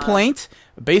his God. complaint?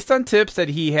 Based on tips that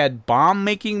he had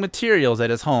bomb-making materials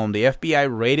at his home, the FBI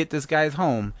raided this guy's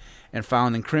home and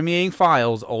found incriminating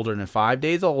files older than 5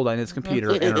 days old on his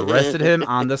computer and arrested him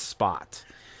on the spot.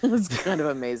 It's kind of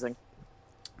amazing.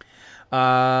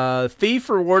 Thief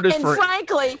rewarded And for...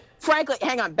 frankly,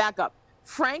 hang on, back up.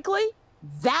 Frankly,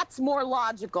 that's more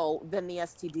logical than the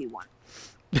STD one.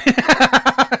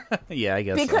 Yeah, I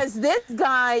guess so. Because this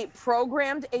guy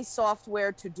programmed a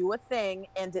software to do a thing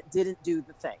and it didn't do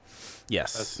the thing.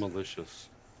 Yes. that's malicious.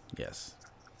 Yes.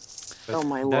 Oh,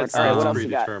 my Lord. That's, All right, what else you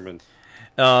got? predetermined.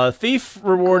 Thief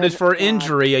rewarded Good for God.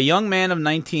 injury. A young man of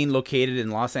 19 located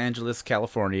in Los Angeles,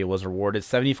 California, was rewarded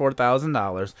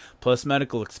 $74,000 plus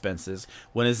medical expenses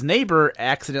when his neighbor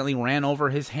accidentally ran over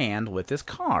his hand with his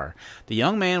car. The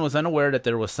young man was unaware that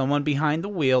there was someone behind the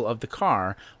wheel of the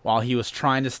car while he was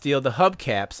trying to steal the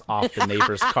hubcaps off the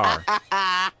neighbor's car.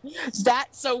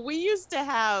 So we used to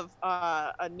have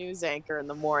a news anchor in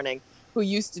the morning who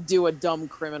used to do a dumb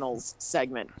criminals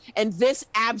segment, and this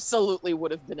absolutely would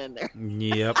have been in there.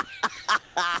 Yep.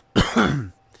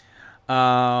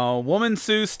 Woman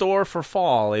sues store for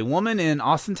fall. A woman in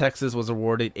Austin, Texas was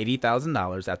awarded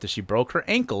 $80,000 after she broke her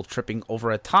ankle tripping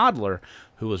over a toddler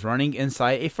who was running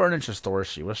inside a furniture store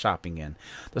she was shopping in.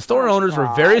 The store owners were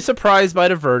very surprised by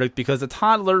the verdict because the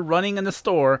toddler running in the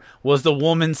store was the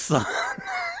woman's son.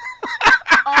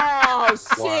 Oh,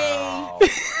 see? Wow.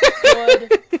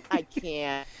 Good. I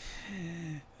can't.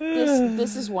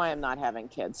 This is why I'm not having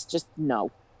kids. Just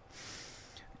no.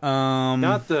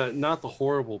 Not the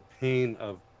horrible pain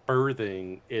of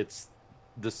birthing. It's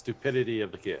the stupidity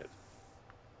of the kid.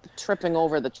 Tripping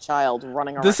over the child,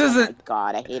 running around. This isn't- Oh my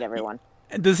God, I hate everyone.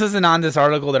 This isn't on this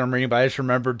article that I'm reading, but I just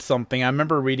remembered something. I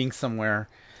remember reading somewhere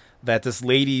that this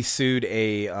lady sued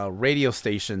a radio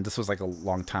station. This was like a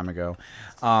long time ago,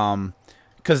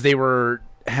 because they were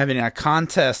having a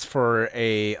contest for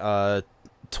a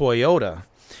Toyota.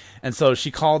 And so she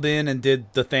called in and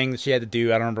did the thing that she had to do.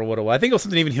 I don't remember what it was. I think it was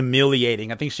something even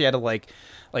humiliating. I think she had to like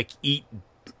eat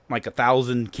like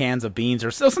 1,000 cans of beans or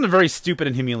something very stupid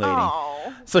and humiliating.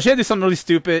 Oh. So she had to do something really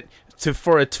stupid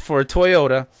for a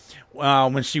Toyota.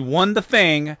 When she won the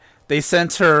thing, they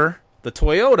sent her the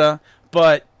Toyota,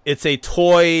 but it's a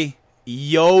toy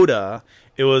Yoda.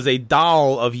 It was a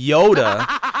doll of Yoda.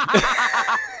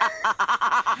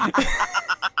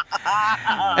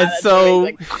 And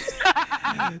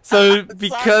so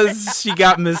because she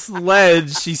got misled,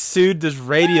 she sued this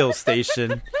radio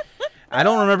station. I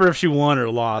don't remember if she won or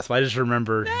lost, but I just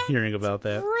remember hearing about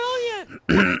that.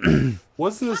 Brilliant.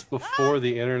 Wasn't this before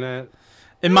the internet?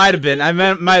 It might have been.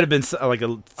 Might have been like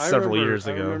several years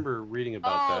I ago. remember reading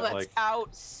about Oh, that. that's Like,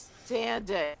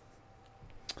 outstanding.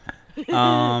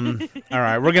 All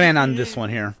right, we're gonna end on this one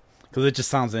here because it just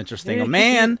sounds interesting. A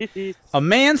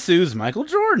man sues Michael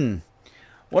Jordan.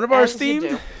 One of our As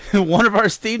you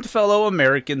esteemed fellow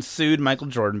Americans sued Michael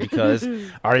Jordan because,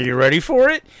 are you ready for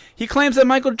it? He claims that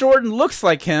Michael Jordan looks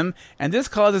like him, and this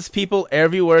causes people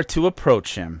everywhere to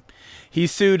approach him. He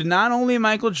sued not only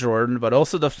Michael Jordan, but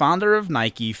also the founder of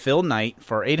Nike, Phil Knight,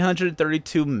 for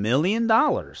 $832 million.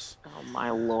 Oh, my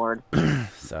Lord.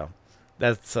 So,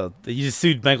 he just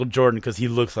sued Michael Jordan because he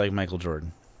looks like Michael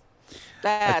Jordan.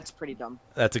 That's pretty dumb.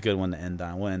 That's a good one to end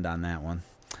on. We'll end on that one.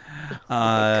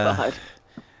 God.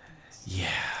 Yeah,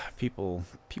 people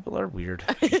are weird.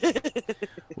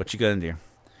 What you gonna do?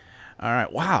 All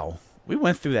right, wow. We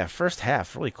went through that first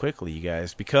half really quickly, you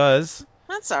guys, because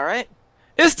That's all right.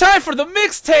 it's time for the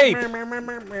mixtape.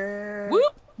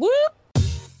 Whoop, whoop.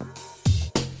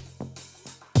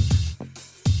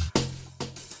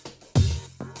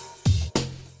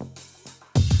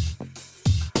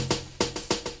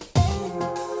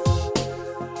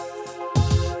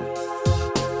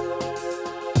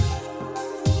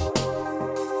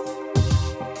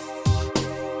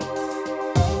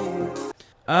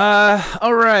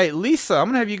 All right, Lisa, I'm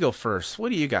gonna have you go first.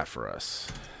 What do you got for us?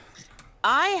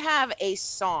 I have a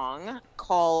song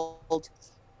called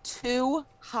Too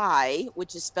High,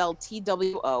 which is spelled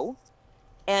TWO,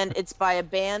 and it's by a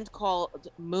band called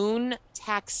Moon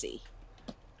Taxi.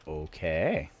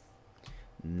 Okay.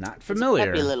 Not familiar. It's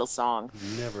a peppy little song.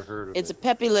 Never heard of It's it.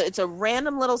 it's a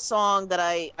random little song that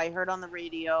I heard on the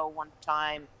radio one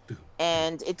time,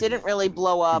 and it didn't really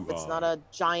blow up. It's not a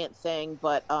giant thing,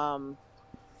 but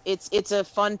it's a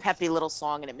fun, peppy little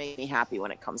song, and it made me happy when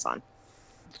it comes on.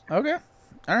 Okay.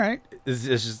 All right. It's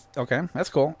just okay. That's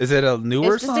cool. Is it a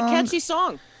newer It's just song? a catchy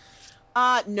song.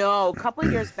 No, a couple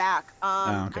of years back.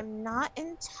 Okay. I'm not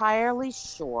entirely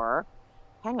sure.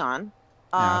 Hang on.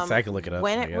 Yeah, so I can look it up.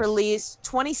 When I it guess. released,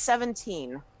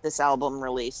 2017, this album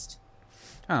released.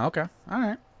 Oh, okay. All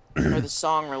right. Or the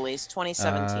song released,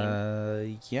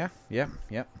 2017. Yeah.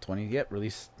 20. Yep.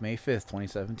 Released May 5th,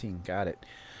 2017. Got it.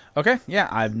 Okay. Yeah,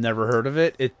 I've never heard of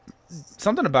it.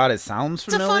 Something about it sounds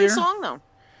familiar. It's a fun song, though.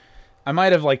 I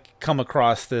might have come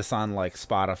across this on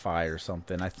Spotify or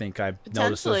something. I think I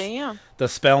noticed Potentially, the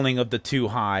spelling of the Too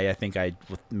High. I think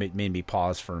made me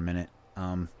pause for a minute.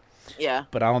 Yeah.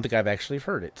 But I don't think I've actually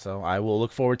heard it, so I will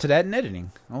look forward to that in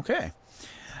editing. Okay.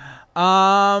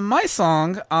 My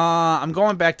song, I'm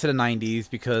going back to the 90s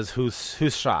because who's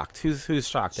shocked? Who's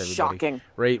shocked, everybody? Shocking.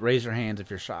 Raise your hands if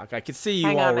you're shocked. I can see you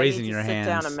Hang all on, raising I need your to hands.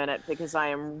 sit down a minute because I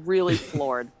am really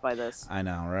floored by this. I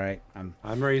know, right?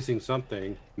 I'm raising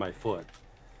something, my foot.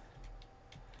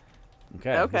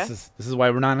 Okay. This is why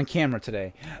we're not on camera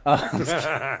today.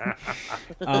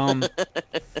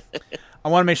 I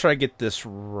want to make sure I get this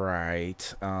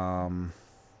right.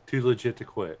 Too legit to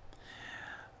quit.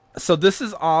 So this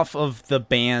is off of the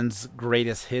band's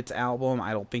greatest hits album.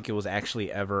 I don't think it was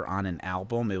actually ever on an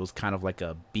album. It was kind of like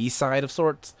a B-side of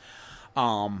sorts.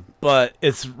 But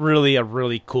it's really a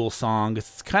really cool song.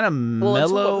 It's kind of mellow.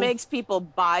 It's what makes people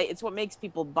buy. It's what makes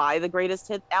people buy the greatest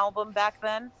hit album back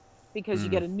then, because you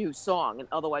get a new song, and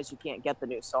otherwise you can't get the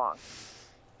new song.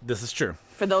 This is true.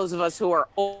 For those of us who are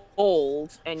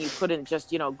old and you couldn't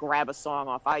just, grab a song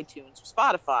off iTunes or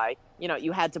Spotify,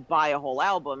 you had to buy a whole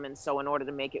album. And so in order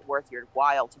to make it worth your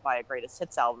while to buy a greatest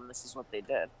hits album, this is what they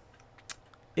did.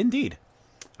 Indeed.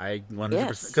 I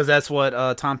 100%. Because that's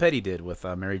what Tom Petty did with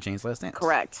Mary Jane's Last Dance.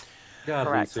 Correct. God,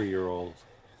 Correct. Lisa, you're old.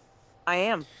 I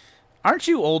am. Aren't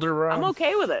you older, Rob? I'm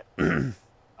okay with it.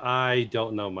 I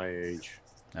don't know my age.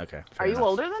 Okay. Are you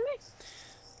older than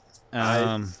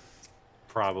me?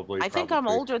 Probably. I think I'm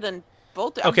older than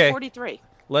both. Okay. I'm 43.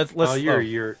 Let's.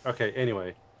 You're okay.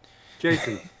 Anyway,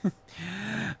 Jason.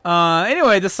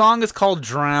 Anyway, the song is called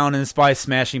 "Drown" and it's by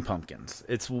Smashing Pumpkins.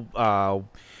 It's You by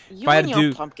and the your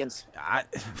dude. pumpkins.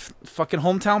 Fucking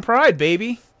hometown pride,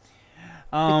 baby.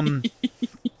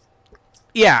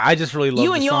 Yeah, I just really love You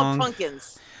the and your song.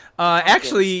 pumpkins.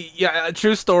 Actually, yeah, a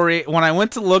true story. When I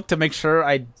went to look to make sure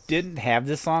I didn't have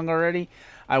this song already,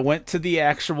 I went to the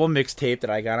actual mixtape that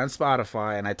I got on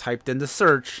Spotify, and I typed in the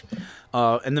search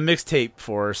in the mixtape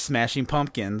for Smashing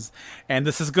Pumpkins, and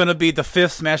this is going to be the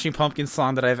 5th Smashing Pumpkins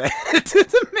song that I've added to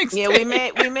the mixtape. Yeah,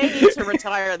 we may need to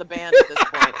retire the band at this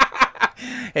point.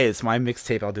 Hey, it's my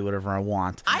mixtape. I'll do whatever I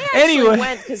want. I actually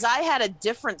went because I had a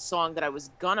different song that I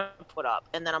was gonna put up,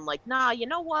 and then I'm like, nah, you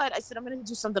know what? I said I'm gonna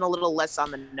do something a little less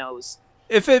on the nose.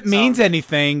 If it means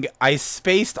anything, I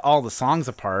spaced all the songs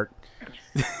apart.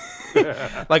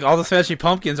 Like all the Smashing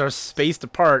Pumpkins are spaced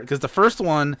apart because the first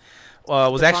one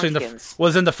was actually in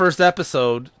the first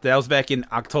episode. That was back in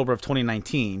October of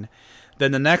 2019.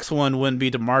 Then the next one wouldn't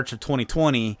be to March of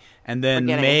 2020, and then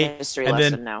May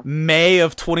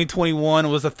of 2021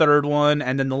 was the third one,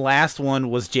 and then the last one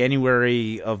was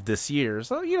January of this year.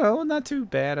 So not too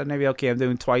bad. Maybe I'm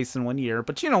doing twice in 1 year,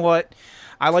 but you know what?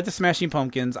 I like the Smashing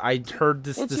Pumpkins. I heard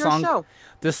this song. Show.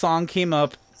 This song came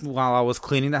up while I was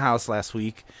cleaning the house last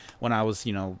week when I was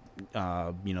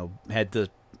had the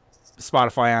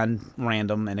Spotify on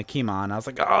random and it came on. I was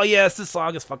like, oh yes, this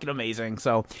song is fucking amazing.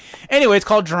 So anyway, it's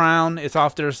called Drown. It's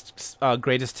off their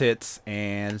greatest hits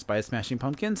and it's by Smashing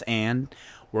Pumpkins, and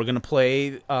we're gonna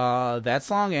play that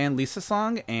song and Lisa's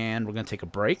song, and we're gonna take a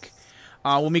break.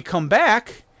 When we come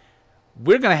back,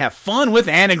 we're gonna have fun with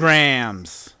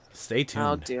anagrams. Stay tuned.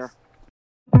 Oh dear.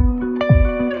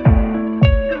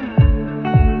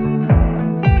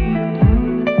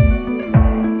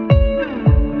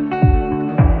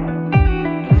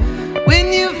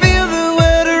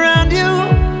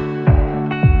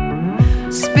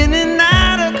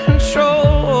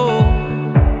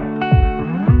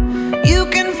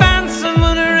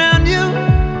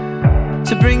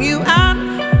 Bring you out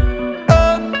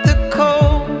of the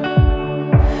cold,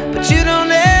 but you don't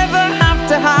ever have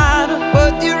to hide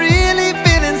what you really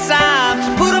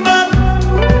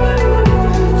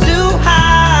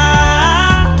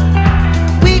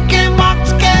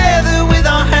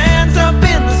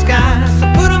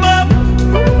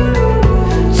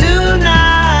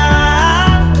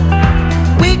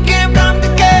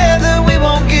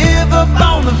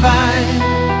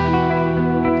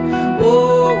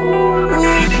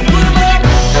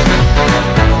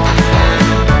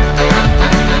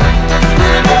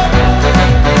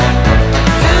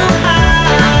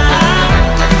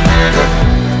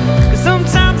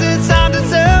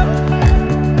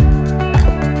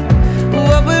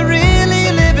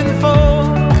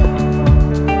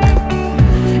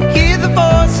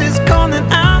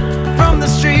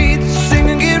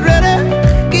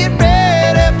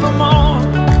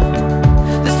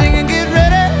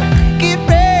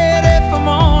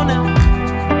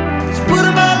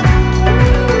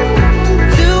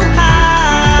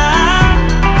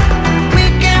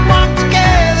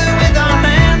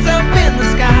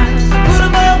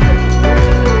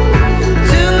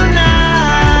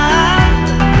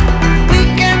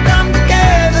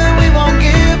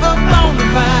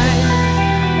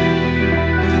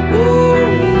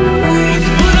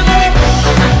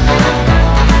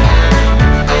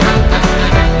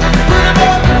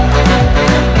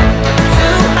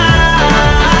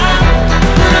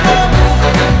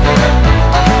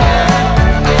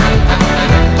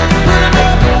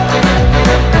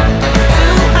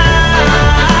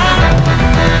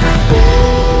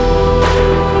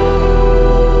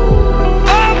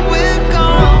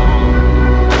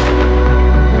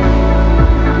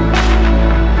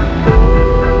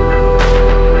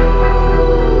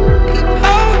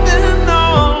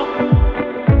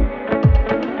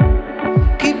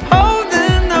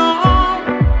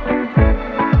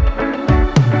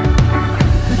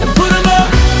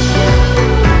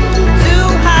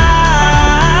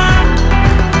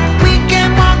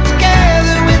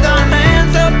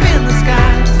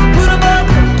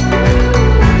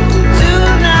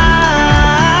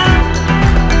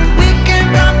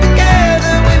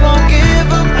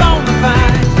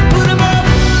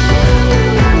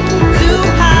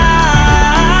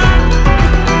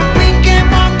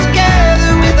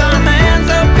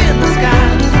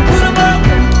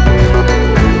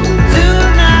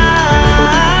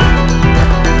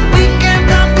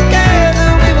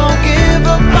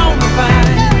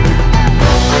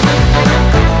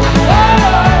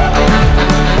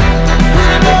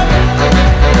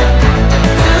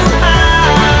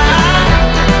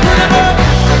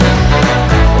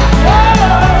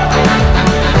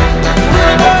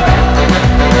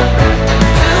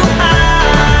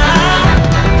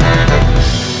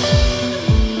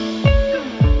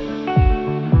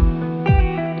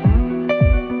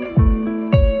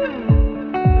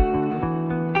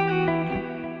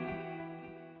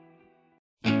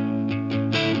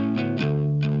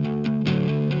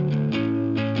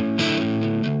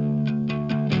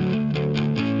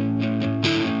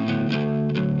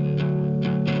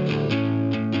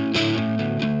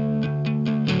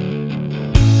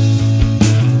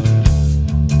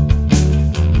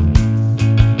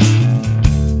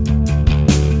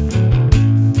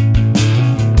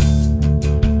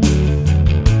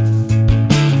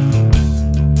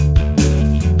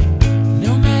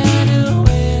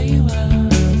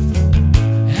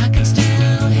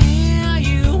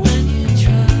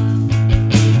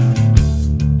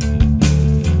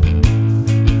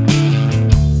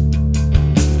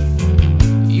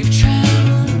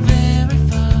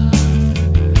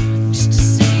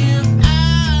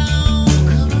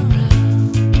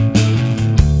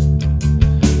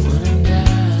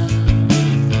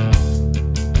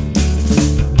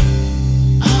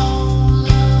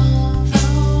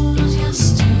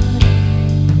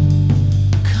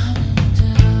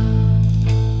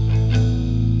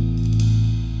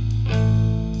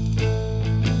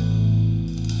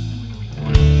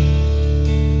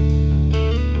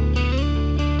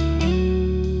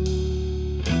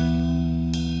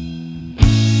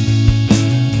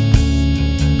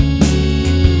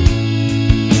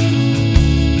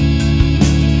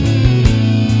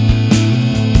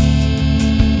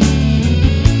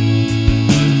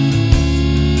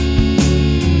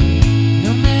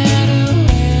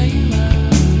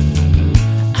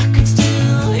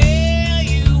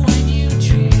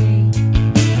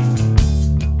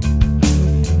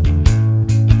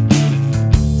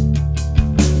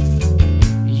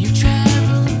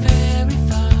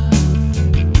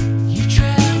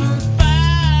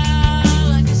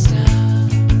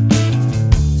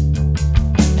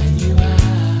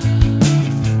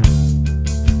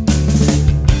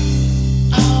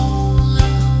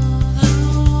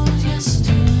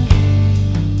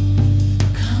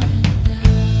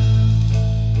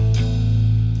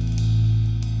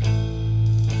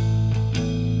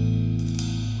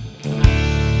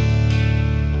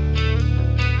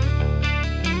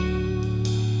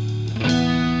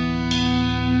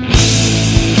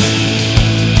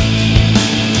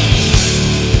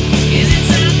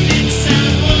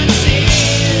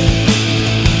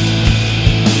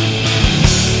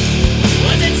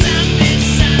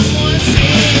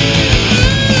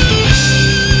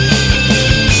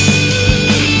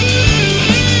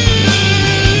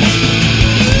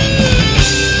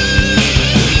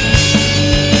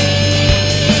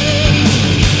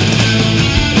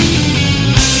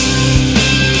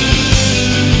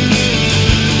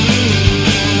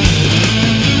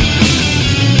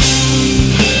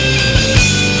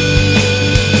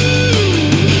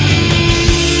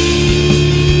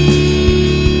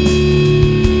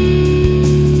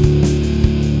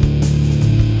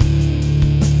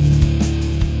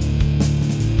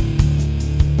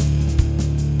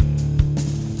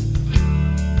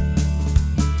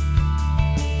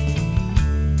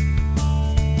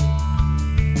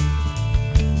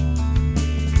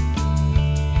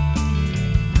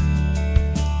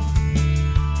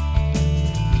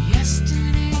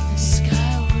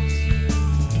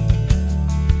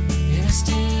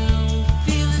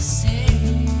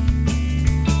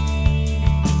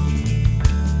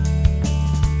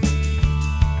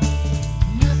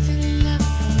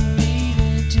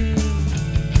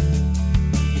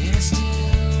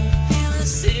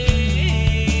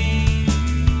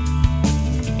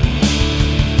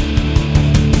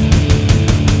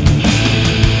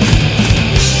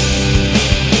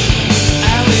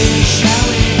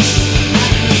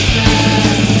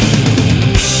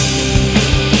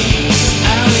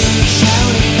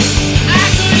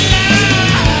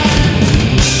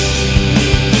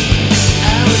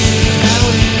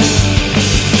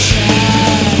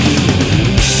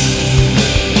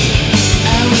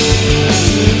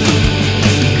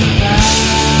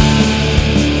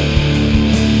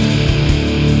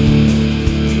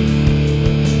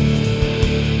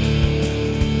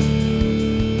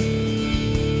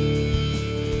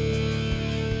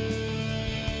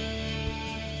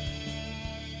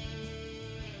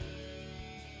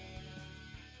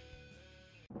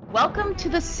Welcome to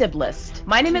the Sib List.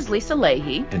 My name is Lisa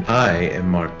Leahy. And I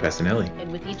am Mark Passanelli.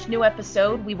 And with each new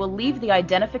episode, we will leave the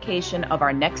identification of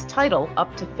our next title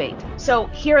up to fate. So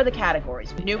here are the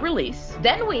categories. New release.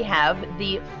 Then we have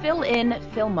the fill-in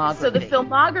filmography. So the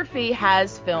filmography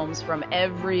has films from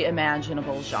every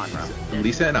imaginable genre.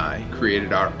 Lisa and I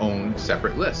created our own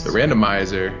separate list. The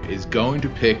randomizer is going to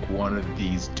pick one of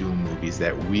these Doom movies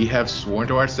that we have sworn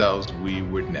to ourselves we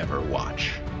would never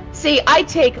watch. See, I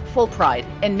take full pride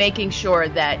in making sure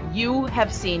that you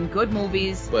have seen good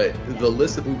movies. But the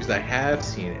list of movies I have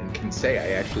seen and can say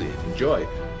I actually enjoy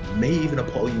may even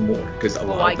appall you more, because a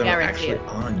lot of them are actually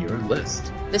on your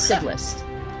list. The Sib List.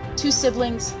 2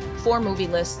 siblings, 4 movie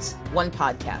lists, 1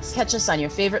 podcast. Catch us on your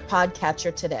favorite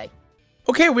podcatcher today.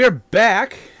 Okay, we are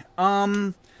back.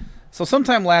 So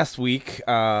sometime last week,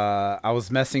 I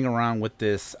was messing around with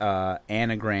this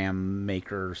anagram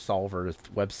maker solver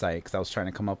website because I was trying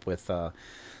to come up with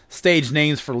stage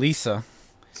names for Lisa.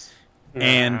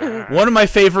 And one of my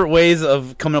favorite ways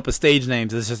of coming up with stage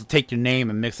names is just to take your name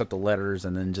and mix up the letters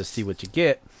and then just see what you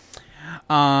get.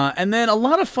 And then a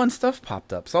lot of fun stuff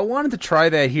popped up. So I wanted to try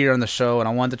that here on the show, and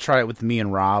I wanted to try it with me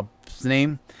and Rob's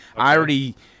name. Okay. I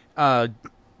already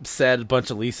said a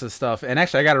bunch of Lisa stuff, and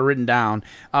actually I got it written down.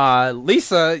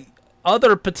 Lisa,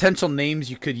 other potential names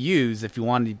you could use if you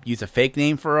wanted to use a fake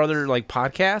name for other like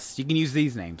podcasts, you can use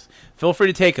these names. Feel free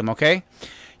to take them, okay?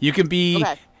 You can be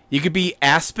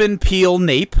Aspen Peel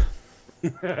Nape.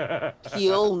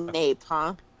 Peel Nape,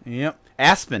 huh? Yep.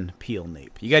 Aspen Peel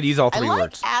Nape. You got to use all 3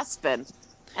 words. Aspen.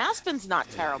 Aspen's not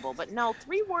terrible, but no,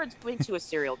 3 words point to a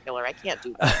serial killer. I can't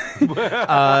do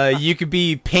that. You could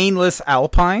be Painless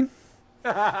Alpine.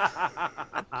 I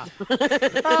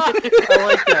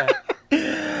like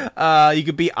that. You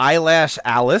could be Eyelash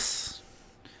Alice,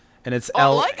 and it's I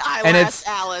like Eyelash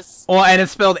Alice. Well, and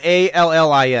it's spelled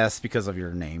Allis because of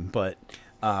your name, but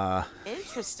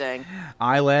interesting.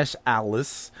 Eyelash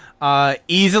Alice.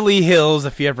 Easily Hills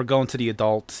if you ever go into the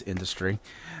adult industry.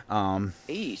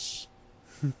 Eesh.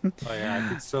 Oh yeah, I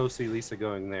could so see Lisa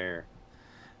going there.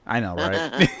 I know,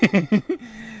 right?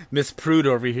 Miss Prude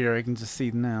over here, I can just see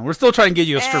now. We're still trying to get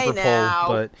you a stripper pole,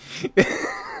 but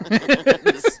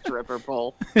Stripper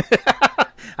pole.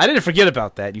 I didn't forget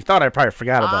about that. You thought I probably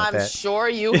forgot about that. I'm sure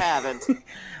you haven't.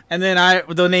 And then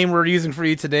the name we're using for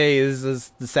you today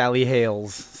is the Sally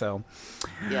Haynes. So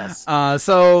yes.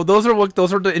 So those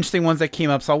are the interesting ones that came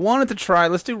up. So I wanted to try.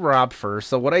 Let's do Rob first.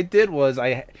 So what I did was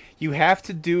you have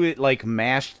to do it like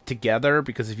mashed together,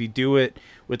 because if you do it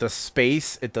with a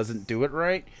space, it doesn't do it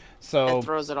right. So it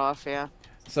throws it off, yeah.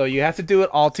 So you have to do it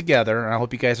all together, and I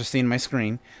hope you guys are seeing my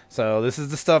screen. So this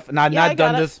is the stuff. And I've not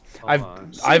done this. I've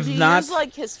not. Use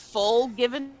like his full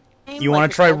given name. You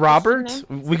want to try Robert?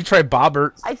 We can try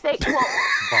Bobbert. I say. Well,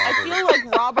 I feel like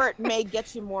Robert may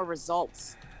get you more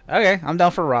results. Okay, I'm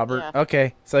down for Robert. Yeah.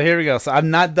 Okay, so here we go. So I've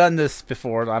not done this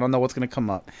before. I don't know what's going to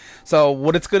come up. So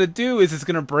what it's going to do is it's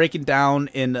going to break it down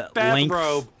in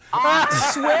length. I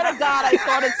swear to God, I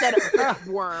thought it said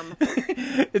worm.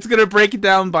 It's going to break it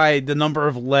down by the number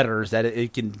of letters that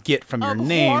it can get from your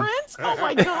name. Abhorrent? Oh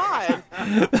my God.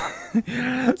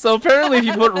 So apparently if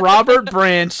you put Robert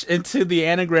Branch into the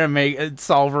anagram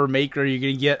solver maker, you're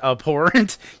going to get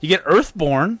abhorrent. You get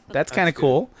Earthborn. That's kind of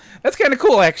cool. That's kind of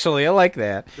cool, actually. I like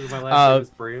that. My last name is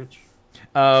Branch.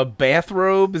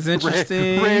 Bathrobe is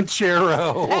interesting.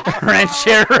 Ranchero.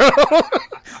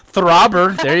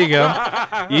 Throbber. There you go.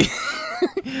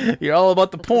 You're all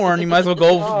about the porn. You might as well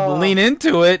go lean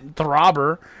into it.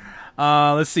 Throbber.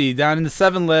 Let's see. Down in the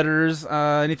 7 letters.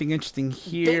 Anything interesting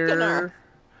here? Baconer.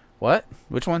 What?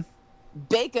 Which one?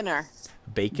 Baconer.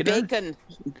 Baconer?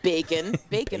 Bacon.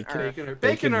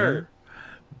 Baconer.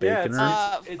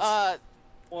 Yeah, it's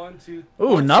 1, 2.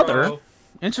 Ooh, another.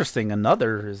 Interesting.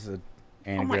 Another is an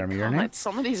anagram of your name.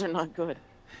 Some of these are not good.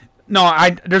 No,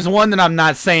 there's one that I'm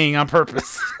not saying on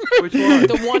purpose. Which one?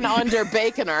 The one under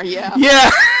Baconer, yeah. Yeah,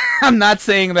 I'm not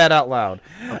saying that out loud.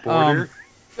 A border?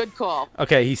 Good call.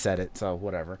 Okay, he said it, so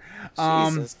whatever.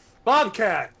 Jesus.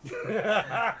 Bobcat.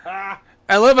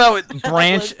 I love how it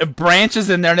branches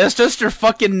in there. That's just your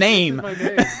fucking name. My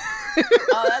name.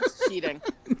 Oh, that's cheating.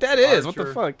 That is. What the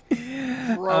fuck?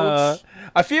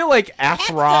 I feel like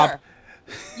Athrop. Hector.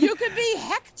 You could be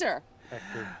Hector.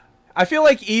 I feel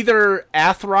like either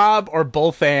Athrob or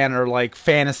Bolthan are like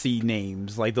fantasy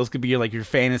names. Like those could be like your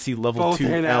fantasy level 2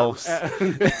 elves.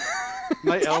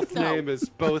 My elf Techno. name is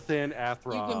Bothan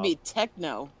Athrop. You can be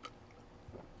Techno.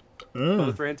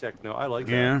 Bothan Techno. I like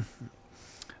that.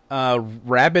 Yeah.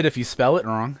 Rabbit if you spell it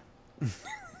wrong.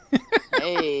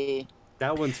 Hey.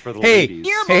 That one's for the Hey, ladies.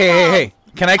 hey.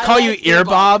 Can I call you like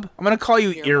Earbob? I'm gonna call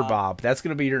you Earbob. Earbob. That's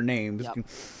gonna be your name. Yep.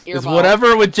 It's Earbob.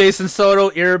 whatever with Jason Soto,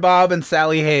 Earbob, and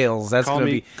Sally Haynes. That's Call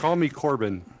gonna me, be. call me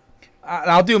Corbin.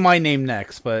 I'll do my name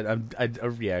next, but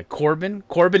yeah, Corbin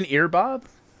Earbob.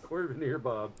 Corbin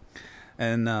Earbob.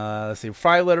 And let's see,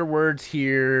 5-letter words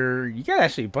here. You got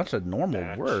actually a bunch of normal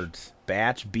Batch. words: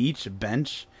 batch, beach,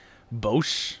 bench,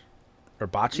 bosh, or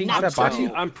bocce. Is Nacho. that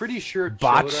bocce? I'm pretty sure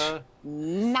Botch. Chota.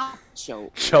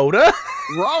 Nacho. Chota?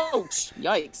 Roach.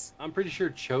 Yikes. I'm pretty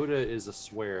sure Chota is a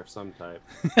swear of some type.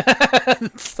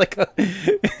 It's like a.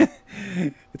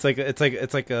 It's like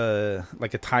a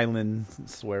Thailand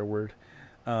swear word.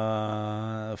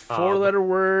 4-letter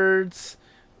words.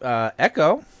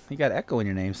 Echo. You got Echo in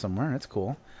your name somewhere. That's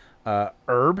cool.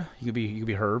 Herb. You could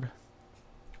be Herb.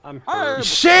 I'm Herb. Herb.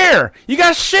 Share. You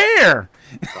got Share.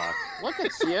 Fuck. Look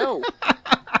at you.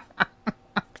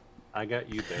 I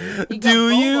got you there. You got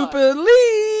Do you Boba.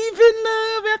 believe in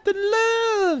love after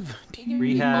love?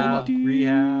 Rehab.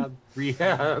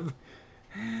 Rehab.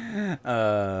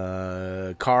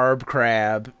 Carb,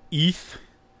 crab, ETH.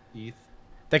 ETH.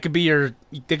 That could be your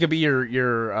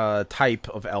type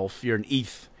of elf. You're an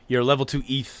ETH. You're a level 2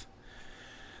 ETH.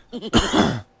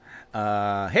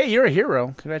 Hey, you're a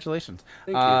hero. Congratulations.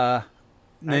 Thank you. And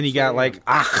then you got like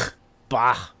ach,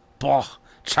 bah, boh,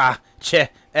 cha, che,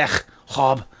 ech,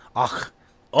 hob, ach,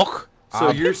 ok. So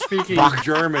you're speaking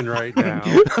German right now.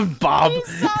 Bob, He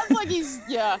sounds like he's,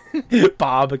 yeah.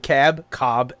 Bob, cab,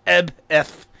 cob, eb,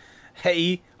 eth,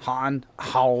 hey, han,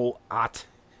 how, at,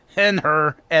 hen,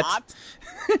 her, et, Hot.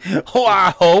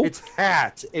 hoa, ho, It's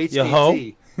hat. You ho?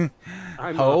 H-A-T.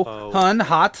 I'm ho, a ho. hun,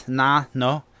 hot, na,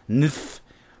 no, nth,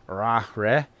 ra,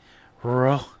 re,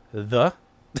 ro, the.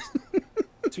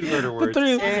 2-letter words.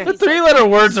 The 3-letter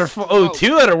words are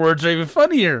 2-letter words are even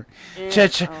funnier. Che,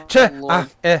 che, che, Lord.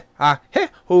 he,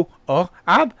 hu, o,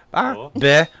 ab, ba,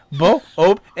 be, bo,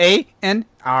 ob, a, n,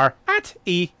 r, at,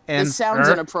 e, n, This sounds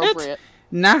inappropriate. et,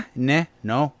 na, ne,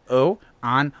 no, o,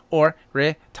 on, or,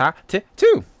 re, ta, t,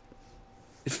 tu.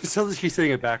 It sounds like he's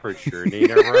saying it backwards, sure. It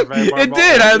did.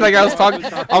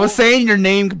 I was saying your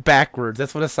name backwards.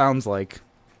 That's what it sounds like.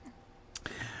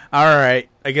 All right.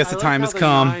 I guess the time has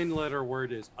come. 9-letter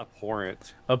word is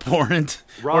abhorrent. Abhorrent.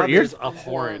 Rob Or is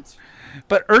abhorrent.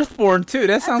 But Earthborn too.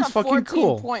 That sounds That's a fucking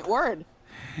cool. 14-point word.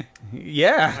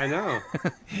 Yeah. I know.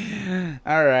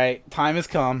 All right. Time has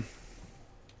come.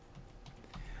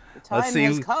 The time Let's see.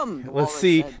 has come. Let's Walrus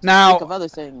see. said, to Now- think of other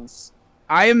things.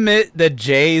 I admit that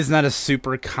J is not a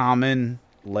super common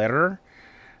letter.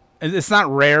 It's not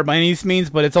rare by any means,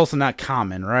 but it's also not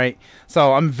common, right?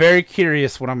 So I'm very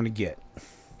curious what I'm going to get.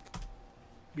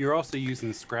 You're also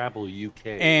using Scrabble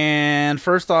UK. And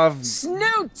first off,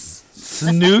 Snoots.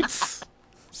 Snoots.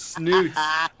 Snoots.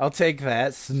 I'll take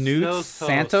that. Snoots. Nose toast.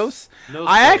 Santos. Nose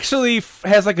I toast. actually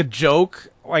has like a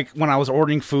joke. Like when I was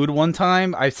ordering food one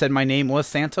time, I said my name was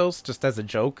Santos just as a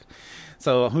joke.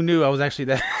 So who knew I was actually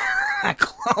that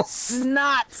close?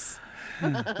 Snots.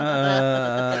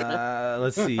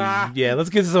 Let's see. Yeah, let's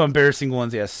get to some embarrassing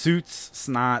ones. Yeah, suits,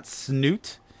 snot,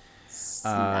 snoot.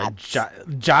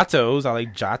 Jottos. I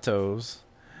like Jottos.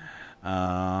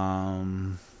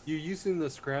 You're using the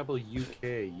Scrabble UK.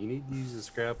 You need to use the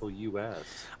Scrabble US.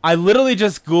 I literally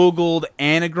just Googled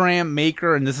anagram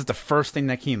maker, and this is the first thing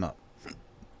that came up.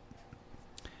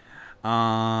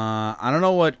 I don't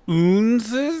know what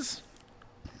oons is.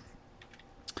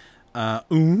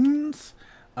 Oons.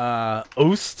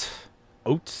 Oast.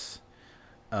 Oats.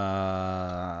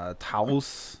 Taus.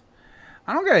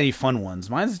 I don't got any fun ones.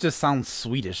 Mine just sounds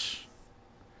Swedish.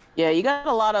 Yeah, you got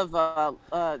a lot of.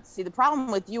 See, the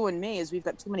problem with you and me is we've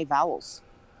got too many vowels.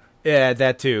 Yeah,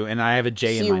 that too. And I have a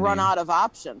J So in you my run name. out of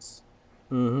options.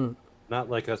 Not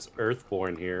like us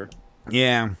Earthborn here.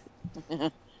 Yeah.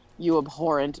 You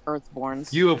abhorrent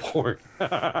earthborns. You abhor.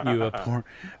 You abhor.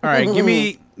 All right, give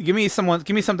me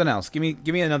something else. Give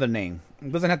me another name.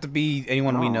 It doesn't have to be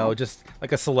anyone we know. Just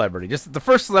like a celebrity. Just the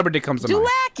first celebrity that comes to mind.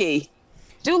 Dulacky.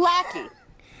 Dulacky.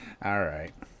 All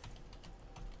right.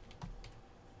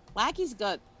 Lacky's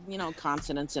got,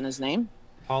 consonants in his name.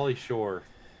 Polly Shore.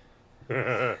 All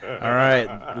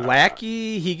right,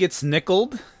 lackey. He gets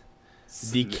nickeled.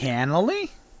 Decannily.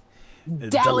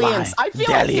 Dalliance. I feel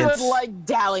like he would like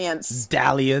dalliance.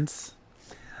 Dalliance.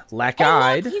 Hey,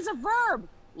 Lack-eyed. look, he's a verb.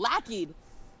 Lackeyed.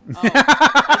 Oh, I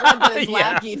read that as Yeah.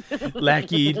 lackeyed.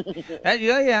 Lackeyed.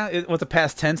 Yeah. With the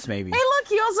past tense, maybe. Hey, look,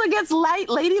 he also gets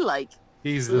ladylike.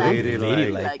 He's Ladylike.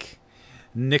 ladylike.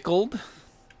 Nickeled.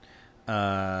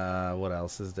 What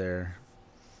else is there?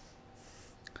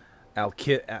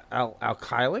 Alkylic.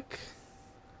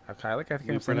 Alkylic, I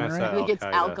think I'm saying that pronounce right. that I think it's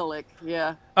Al-Qaeda. alcoholic.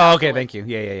 Yeah. Oh, okay, thank you.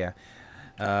 Yeah.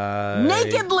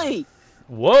 Nakedly.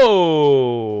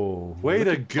 Whoa. Way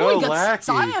to Oh, go, he got Lackey.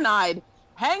 cyanide.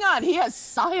 Hang on, he has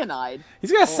cyanide.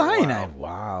 He's got cyanide.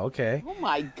 Wow. Okay. Oh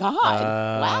my god.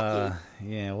 Lackey.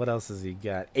 Yeah. What else has he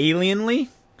got? Alienly.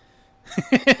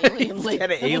 Alienly. He's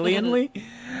got an alienly. He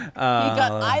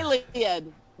got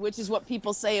Iliad, which is what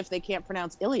people say if they can't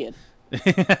pronounce Iliad.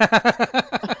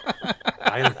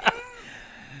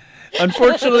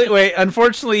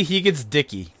 Unfortunately, he gets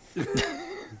dicky.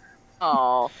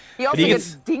 Oh. He also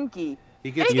gets dinky. He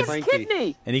And he gets clanky.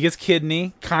 kidney. And he gets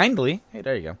kidney. Kindly. Hey,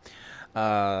 there you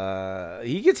go.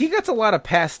 He gets a lot of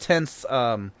past tense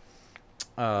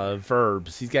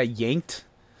verbs. He's got yanked.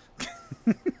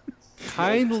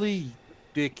 Kindly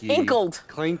Dicky. Inkled.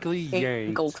 Clankly yanked.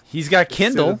 Inkled. He's got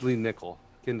Kindle. Acidly nickel.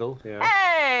 Kindle, yeah.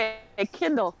 Hey,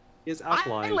 Kindle. Is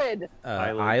alkaline. Eyelid.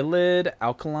 Eyelid,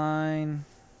 alkaline.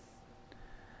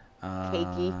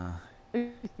 Cakey.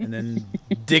 And then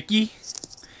Dicky,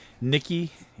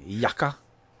 Nicky, Yaka.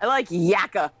 I like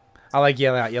Yakka. I like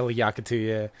yellow Yaka too,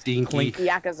 yeah. Dinky. Clink,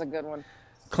 Yakka's a good one.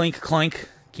 clink,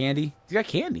 candy. He's got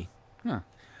candy. Huh.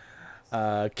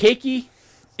 Cakey,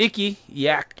 icky,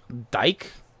 yak,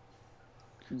 dike.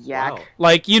 Yak. Wow.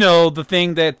 Like, you know, the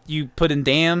thing that you put in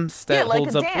dams that Yeah, like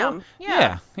holds a up. dam.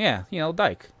 Yeah, you know,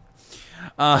 dike.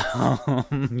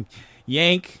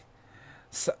 Yank,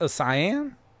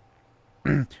 cyan.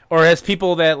 Or as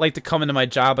people that like to come into my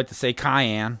job like to say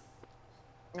cayenne.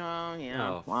 Oh, yeah.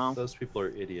 Oh, Wow. those people are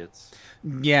idiots.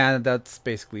 Yeah, that's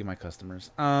basically my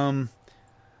customers. Ick.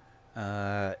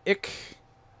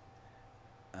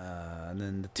 And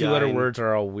then the two-letter Yine. words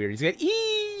are all weird. He's got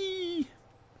E.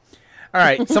 All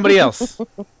right, somebody else.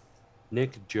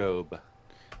 Nick Job.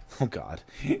 Oh, God.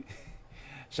 Should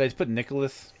I just put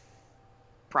Nicholas?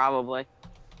 Probably.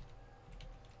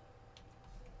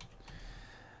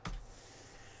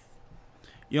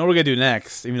 You know what we're going to do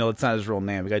next? Even though it's not his real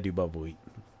name, we got to do Bubba Wheat.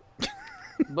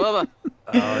 Bubba.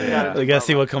 Oh, yeah. We got to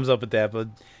see what comes up with that. But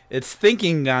it's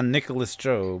thinking on Nicholas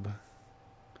Job.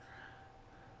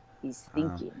 He's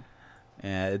thinking.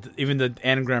 Yeah, even the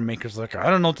anagram maker's like, I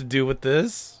don't know what to do with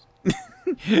this.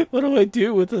 What do I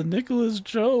do with a Nicholas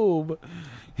Job?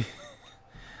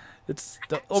 It's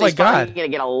oh So my he's probably God. gonna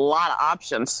get a lot of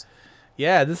options.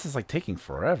 Yeah, this is like taking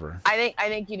forever. I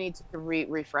think you need to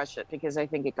refresh it because I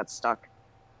think it got stuck.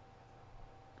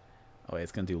 Oh wait,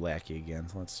 it's gonna do lackey again.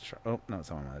 So let's try. Oh no, it's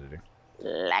not what I wanted to do.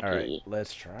 Lucky. All right,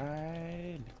 let's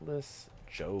try Nicholas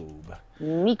Job.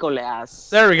 Nicholas.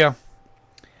 There we go.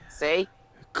 See?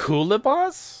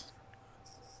 Coolibas?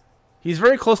 He's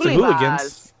very close to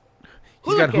hooligans.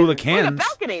 He's got hooligans. Look at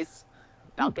balconies.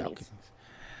 Balconies.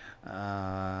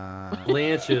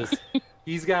 Blanches.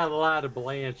 He's got a lot of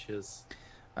blanches.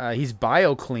 He's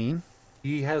bio-clean.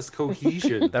 He has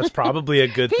cohesion. That's probably a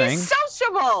good thing. He's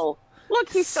sociable. Look,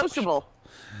 he's sociable.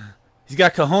 He's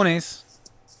got cojones.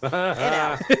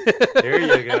 There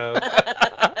you go.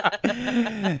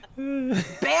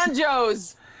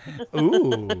 Banjos.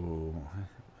 Ooh.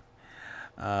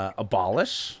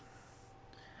 Abolish.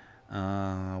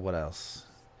 What else?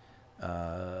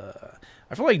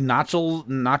 I feel like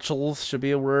notchels should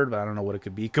be a word, but I don't know what it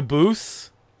could be.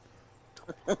 Caboose.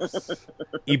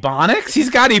 Ebonics? He's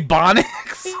got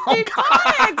ebonics. Oh,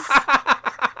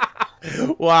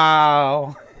 God.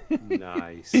 Wow.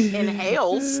 Nice.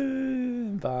 Inhales.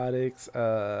 Ebonics.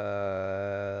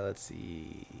 Let's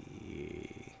see.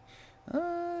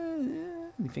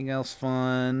 Anything else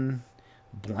fun?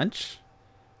 Blench?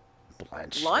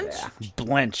 Blench. Lunch? Yeah.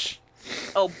 Blench.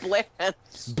 Oh, blanch.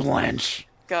 Blench.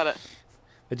 Got it.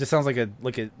 It just sounds like a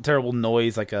terrible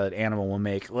noise like an animal will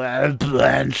make.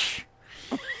 Blench.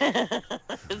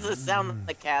 It's the sound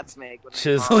that cats make. When they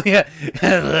Chisel. Yeah.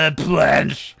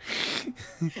 Blench.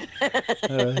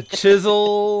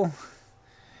 Chisel.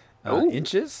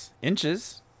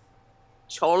 Inches.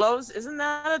 Cholos? Isn't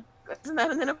that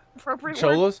an inappropriate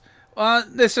word? Cholos.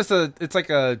 It's like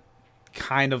a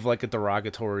kind of like a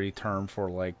derogatory term for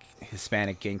like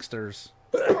Hispanic gangsters.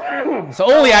 So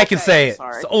only I can say it.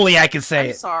 Sorry. So only I can say I'm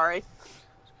it. sorry.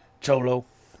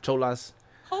 Cholas.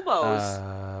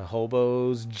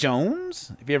 Hobos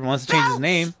Jones, if he ever wants to change his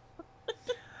name.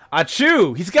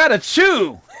 Achoo! He's got a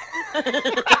chew!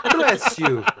 Bless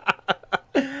you.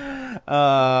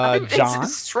 John.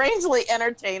 It's strangely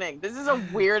entertaining. This is a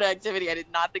weird activity. I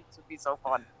did not think this would be so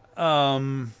fun.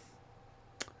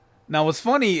 Now what's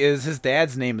funny is his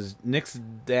dad's name is Nick's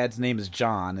dad's name is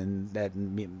John, and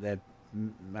that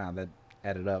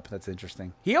added up. That's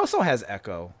interesting. He also has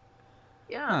Echo.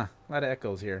 Yeah, a lot of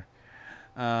echoes here.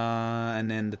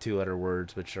 And then the 2-letter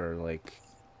words, which are like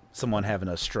someone having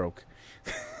a stroke.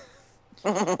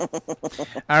 All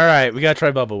right, we gotta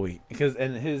try Bubba Wheat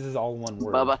and his is all one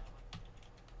word. Bubba.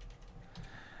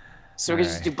 So we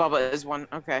can just do Bubba as one.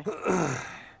 Okay.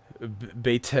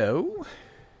 Beto.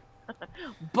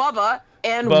 Bubba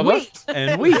and wheat.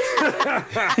 And wheat.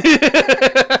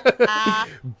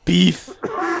 Beef.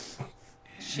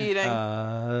 Cheating.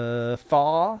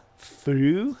 Thaw.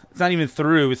 Through. It's not even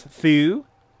through. It's thew.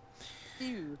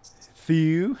 Thew.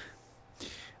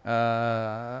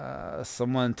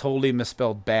 Someone totally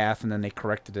misspelled bath, and then they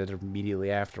corrected it immediately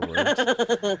afterwards.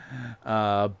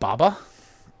 Baba.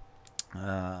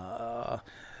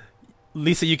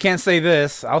 Lisa, you can't say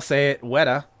this. I'll say it.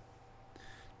 Weta.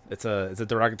 It's a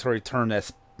derogatory term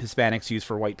that Hispanics use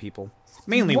for white people,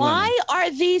 mainly women. Why are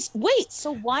these? Wait,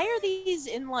 so why are these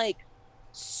in like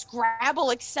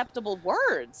Scrabble acceptable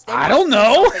words? I don't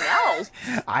know. Else.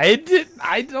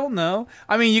 I don't know.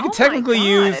 I mean, you could technically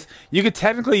use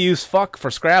fuck for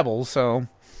Scrabble. So,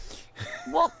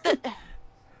 well,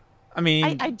 I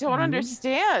mean, I don't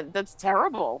understand. That's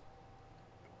terrible.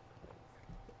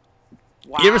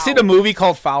 Wow. You ever seen a movie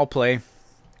called Foul Play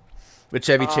with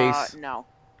Chevy Chase? No.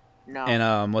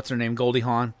 And what's her name? Goldie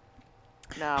Hawn.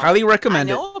 No. Highly recommend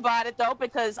it. I know about it though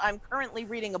because I'm currently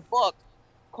reading a book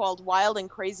called Wild and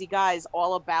Crazy Guys,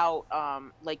 all about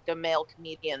like the male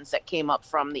comedians that came up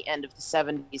from the end of the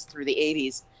 70s through the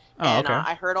 80s. And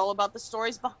I heard all about the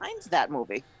stories behind that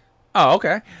movie. Oh,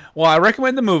 okay. Well, I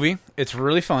recommend the movie. It's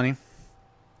really funny.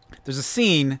 There's a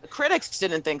scene. The critics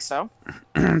didn't think so.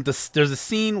 There's a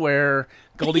scene where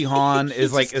Goldie Hawn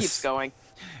is like keeps going.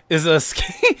 Do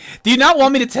you not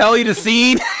want me to tell you the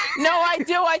scene? No, I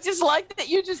do. I just like that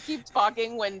you just keep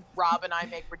talking when Rob and I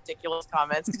make ridiculous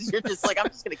comments because you're just like, I'm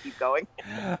just going to keep going.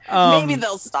 Maybe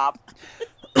they'll stop.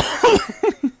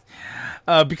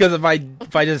 Because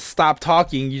if I just stop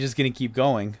talking, you're just going to keep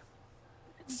going.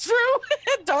 It's true.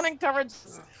 Don't encourage.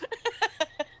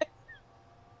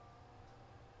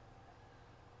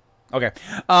 Okay.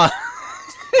 Like,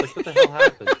 what the hell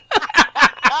happened?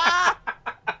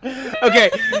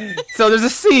 Okay, so there's a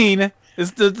scene.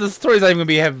 The story's not even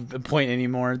gonna have a point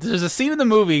anymore. There's a scene in the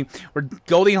movie where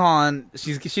Goldie Hawn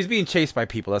she's being chased by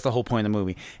people. That's the whole point of the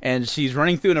movie, and she's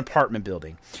running through an apartment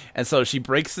building. And so she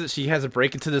has a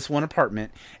break into this one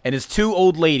apartment, and it's 2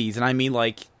 old ladies, and I mean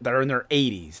like they're in their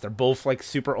 80s. They're both like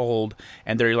super old,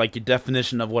 and they're like your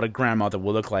definition of what a grandmother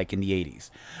would look like in the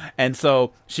 80s. And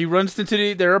so she runs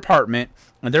into their apartment.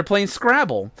 And they're playing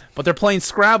Scrabble, but they're playing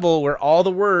Scrabble where all the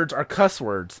words are cuss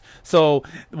words. So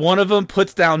one of them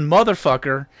puts down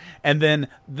motherfucker, and then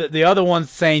the other one's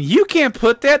saying, you can't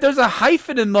put that, there's a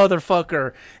hyphen in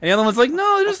motherfucker. And the other one's like,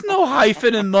 no, there's no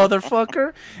hyphen in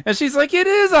motherfucker. And she's like, it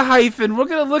is a hyphen, we're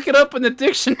going to look it up in the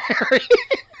dictionary.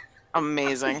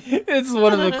 Amazing. It's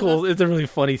one of the cool, it's a really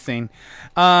funny scene.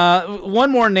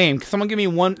 One more name, someone give me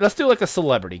one, let's do like a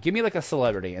celebrity. Give me like a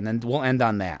celebrity, and then we'll end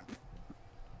on that.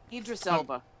 Idris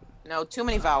Elba. No, too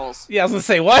many vowels. Yeah, I was gonna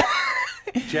say what?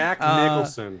 Jack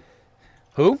Nicholson.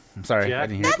 Who? I'm sorry. Jack I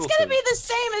didn't hear. That's gonna be the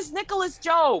same as Nicholas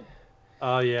Job.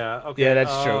 Oh yeah. Okay. Yeah,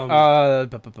 that's true.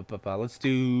 Let's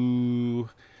do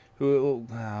who?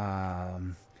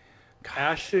 Ashton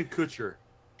Kutcher.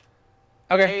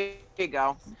 Okay. There you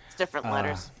go. It's different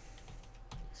letters.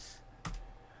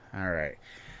 All right.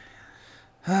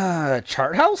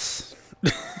 Chart House.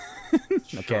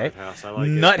 Okay. House, I like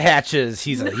Nuthatches.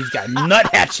 He's got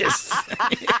nuthatches.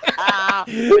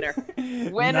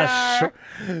 Winner.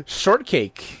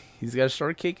 Shortcake. He's got a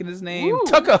shortcake in his name. Ooh.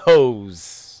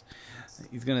 Tuckahose.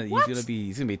 He's gonna be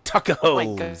Tuckahose. Oh my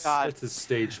God. That's his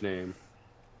stage name.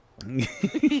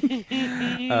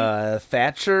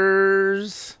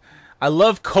 Thatchers. I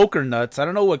love Cokernuts. I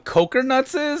don't know what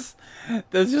Cokernuts is.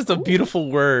 That's just a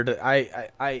beautiful word. I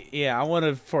want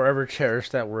to forever cherish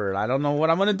that word. I don't know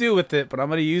what I'm going to do with it, but I'm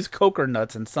going to use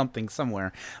Cokernuts in something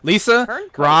somewhere. Lisa,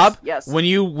 Rob, yes. when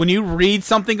you read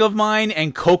something of mine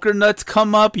and Cokernuts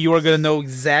come up, you are going to know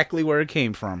exactly where it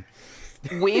came from.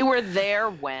 We were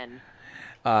there when.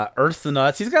 Earth the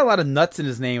Nuts. He's got a lot of nuts in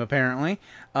his name, apparently.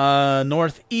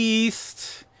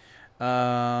 Northeast.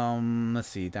 Let's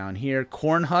see, down here.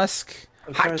 Corn husk.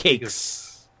 Hot cakes.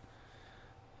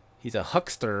 He's a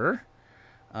huckster.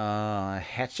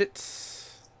 Hatchet.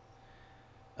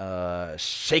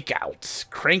 Shakeout.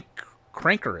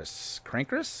 Crankerous.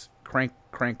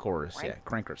 Yeah,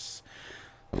 Crankerous.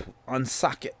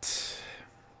 Unsocket.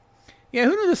 Yeah,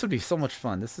 who knew this would be so much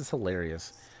fun? This is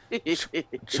hilarious.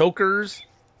 Chokers.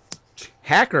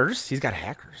 Hackers. He's got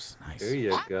hackers. Nice. There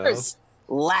you Hackers.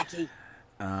 Lackey.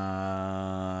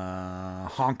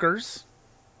 Honkers.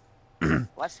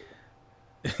 Bless you.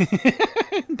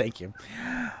 Thank you.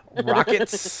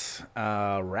 Rockets.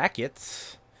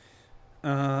 Rackets.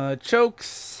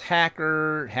 Chokes.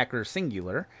 Hacker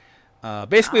singular.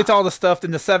 Basically, it's all the stuff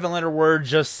in the 7-letter word,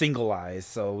 just single eyes,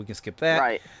 so we can skip that.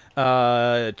 Right.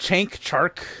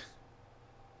 Chark.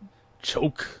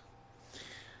 Choke.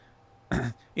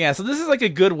 Yeah, so this is like a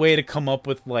good way to come up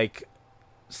with like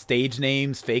stage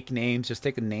names, fake names. Just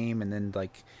take a name and then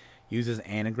like use as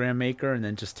anagram maker, and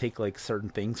then just take like certain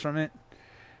things from it.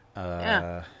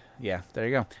 Yeah, there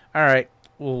you go. All right,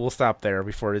 we'll stop there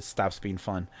before it stops being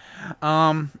fun.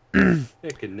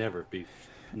 It can never be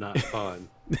not fun.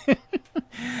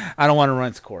 I don't want to run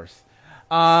its course.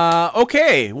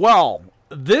 Okay, well,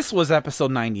 this was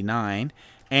episode 99.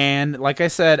 And like I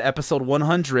said, episode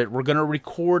 100, we're going to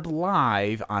record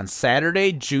live on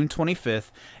Saturday, June 25th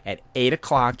at 8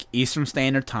 o'clock Eastern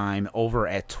Standard Time over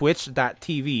at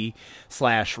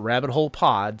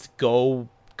twitch.tv/rabbitholepods. Go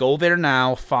there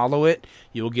now, follow it.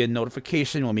 You'll get a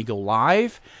notification when we go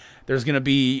live. There's going to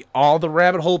be all the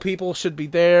Rabbit Hole people should be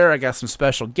there. I got some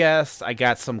special guests. I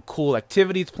got some cool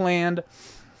activities planned.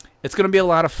 It's going to be a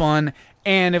lot of fun.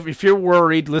 And if you're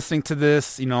worried listening to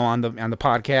this, on the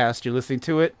podcast, you're listening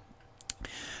to it,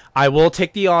 I will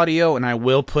take the audio and I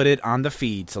will put it on the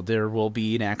feed. So there will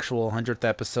be an actual 100th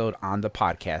episode on the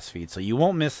podcast feed. So you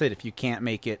won't miss it if you can't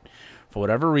make it for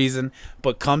whatever reason.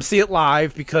 But come see it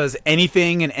live, because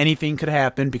anything could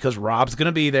happen, because Rob's going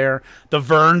to be there. The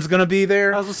Vern's going to be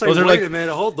there. I was going to say, wait a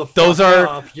minute, hold the fuck those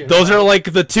up. Those are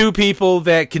like the two people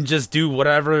that can just do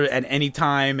whatever at any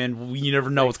time, and you never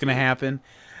know what's going to happen.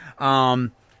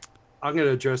 I'm going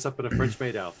to dress up in a French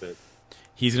maid outfit.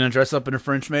 He's going to dress up in a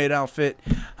French maid outfit.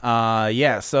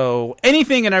 So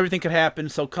anything and everything could happen.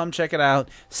 So come check it out.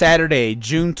 Saturday,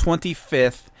 June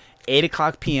 25th, 8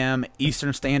 o'clock p.m.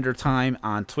 Eastern Standard Time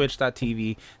on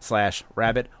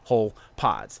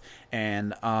twitch.tv/rabbitholepods.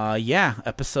 And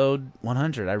episode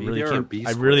 100. I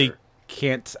really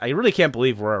can't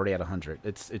believe we're already at 100.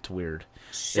 It's weird.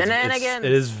 Shenanigans.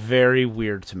 It is very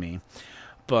weird to me.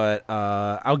 But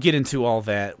I'll get into all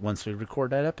that once we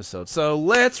record that episode. So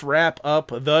let's wrap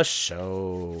up the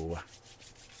show.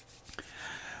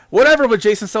 Whatever with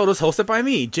Jason Soto is hosted by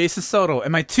me, Jason Soto,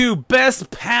 and my two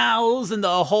best pals in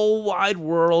the whole wide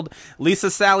world,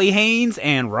 Lisa Sally Haynes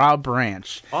and Rob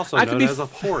Branch. Also known as a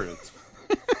Hornet.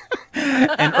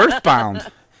 And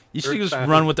Earthbound. You should just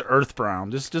run with the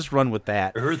Earthbound. Just run with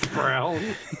that.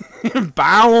 Earthbound.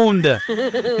 Bound.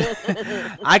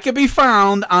 I can be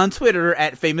found on Twitter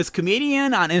at Famous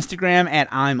Comedian, on Instagram at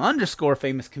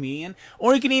I'm_Famous Comedian,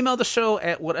 or you can email the show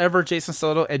at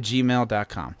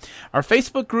whateverjasonsoto@gmail.com. Our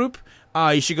Facebook group,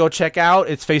 you should go check out.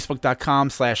 It's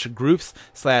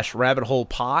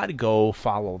facebook.com/groups/rabbitholepod. Go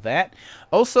follow that.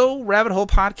 Also, Rabbit Hole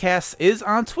Podcast is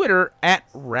on Twitter at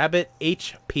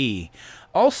RabbitHP.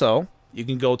 Also, you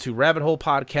can go to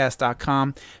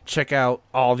rabbitholepodcast.com, check out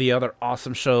all the other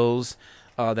awesome shows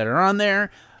that are on there.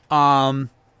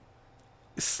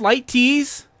 Slight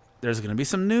tease, there's going to be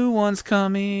some new ones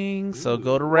coming, so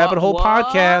go to Rabbit Hole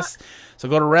Podcast. So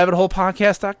go to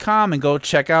rabbitholepodcast.com and go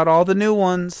check out all the new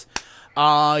ones.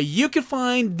 You can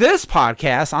find this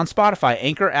podcast on Spotify,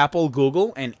 Anchor, Apple,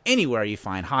 Google, and anywhere you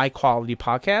find high-quality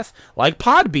podcasts like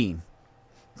Podbean.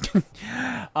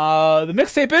 The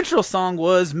mixtape intro song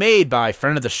was made by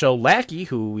friend of the show Lackey,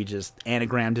 who we just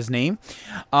anagrammed his name.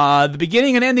 The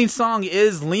beginning and ending song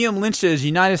is Liam Lynch's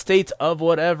United States of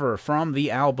Whatever from the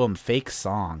album Fake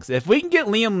Songs. If we can get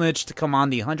Liam Lynch to come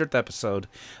on the 100th episode,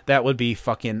 that would be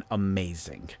fucking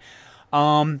amazing.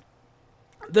 The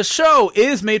show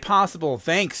is made possible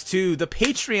thanks to the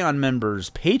Patreon members.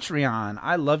 Patreon,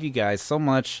 I love you guys so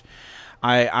much.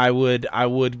 I would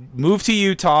move to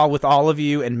Utah with all of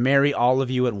you and marry all of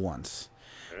you at once.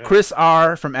 Yeah. Chris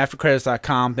R. from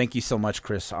AfterCredits.com. Thank you so much,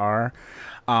 Chris R.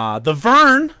 The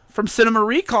Vern from Cinema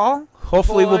Recall.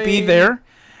 Hopefully we'll be there.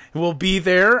 We'll be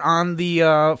there on the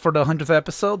for the 100th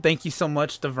episode. Thank you so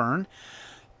much, the Vern.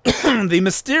 The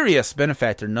mysterious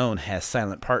benefactor known as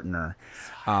Silent Partner.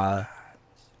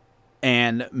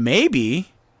 And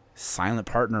maybe Silent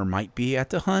Partner might be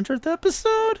at the 100th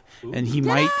episode. Ooh. And he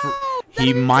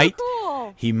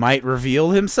might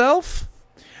reveal himself.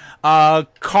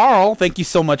 Carl, thank you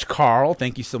so much, Carl.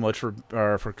 Thank you so much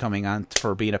for coming on,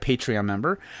 for being a Patreon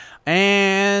member.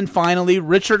 And finally,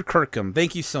 Richard Kirkham.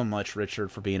 Thank you so much,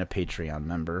 Richard, for being a Patreon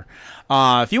member.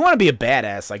 If you want to be a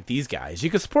badass like these guys,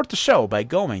 you can support the show by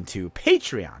going to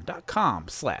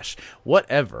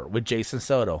patreon.com/whatever with Jason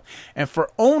Soto. And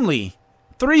for only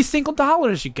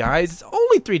 $3 you guys, it's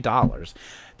only $3.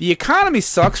 The economy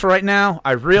sucks right now.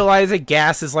 I realize it.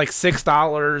 Gas is like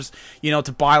 $6.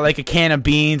 To buy like a can of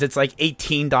beans, it's like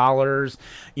 $18.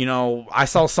 I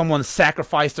saw someone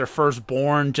sacrifice their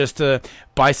firstborn just to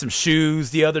buy some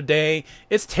shoes the other day.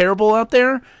 It's terrible out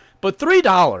there. But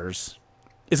 $3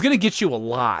 is going to get you a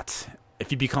lot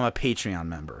if you become a Patreon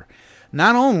member.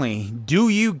 Not only do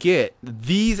you get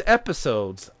these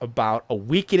episodes about a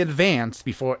week in advance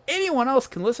before anyone else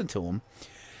can listen to them,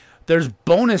 there's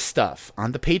bonus stuff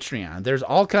on the Patreon. There's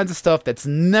all kinds of stuff that's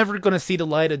never going to see the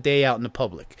light of day out in the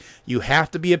public. You have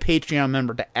to be a Patreon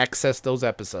member to access those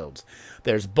episodes.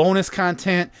 There's bonus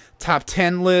content, top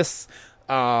 10 lists,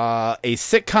 a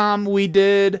sitcom we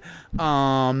did,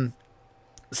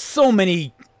 so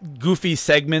many goofy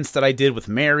segments that I did with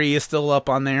Mary is still up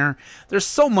on there. There's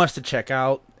so much to check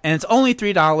out, and it's only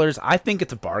 $3. I think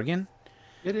it's a bargain.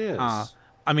 It is.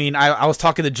 I was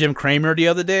talking to Jim Cramer the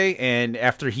other day, and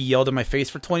after he yelled in my face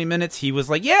for 20 minutes, he was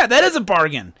like, yeah, that is a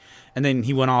bargain. And then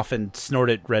he went off and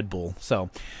snorted Red Bull. So,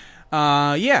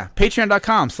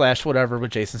 patreon.com/whatever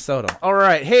with Jason Soto. All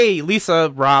right. Hey,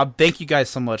 Lisa, Rob, thank you guys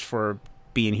so much for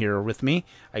being here with me.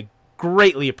 I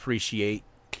greatly appreciate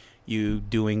you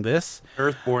doing this.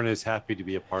 Earthborn is happy to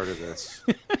be a part of this.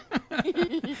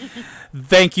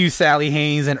 Thank you, Sally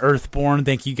Haynes and Earthborn.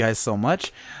 Thank you guys so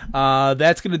much.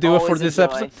 That's going to do it for this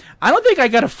episode. I don't think I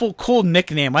got a full cool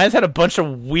nickname. I just had a bunch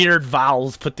of weird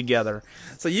vowels put together.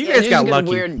 So you guys got lucky.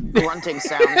 Weird grunting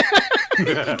sound.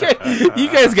 You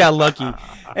guys got lucky.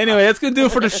 Anyway, that's going to do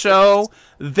it for the show.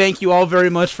 Thank you all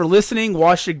very much for listening.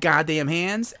 Wash your goddamn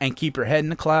hands and keep your head in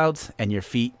the clouds and your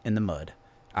feet in the mud.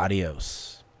 Adios.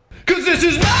 'Cause this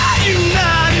is my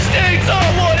United States or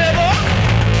whatever.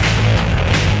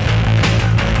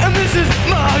 And this is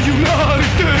my United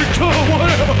States or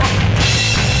whatever.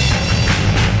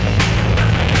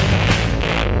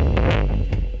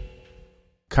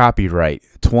 Copyright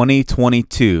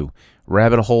 2022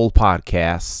 Rabbit Hole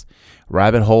Podcasts,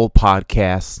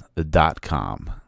 rabbitholepodcasts.com.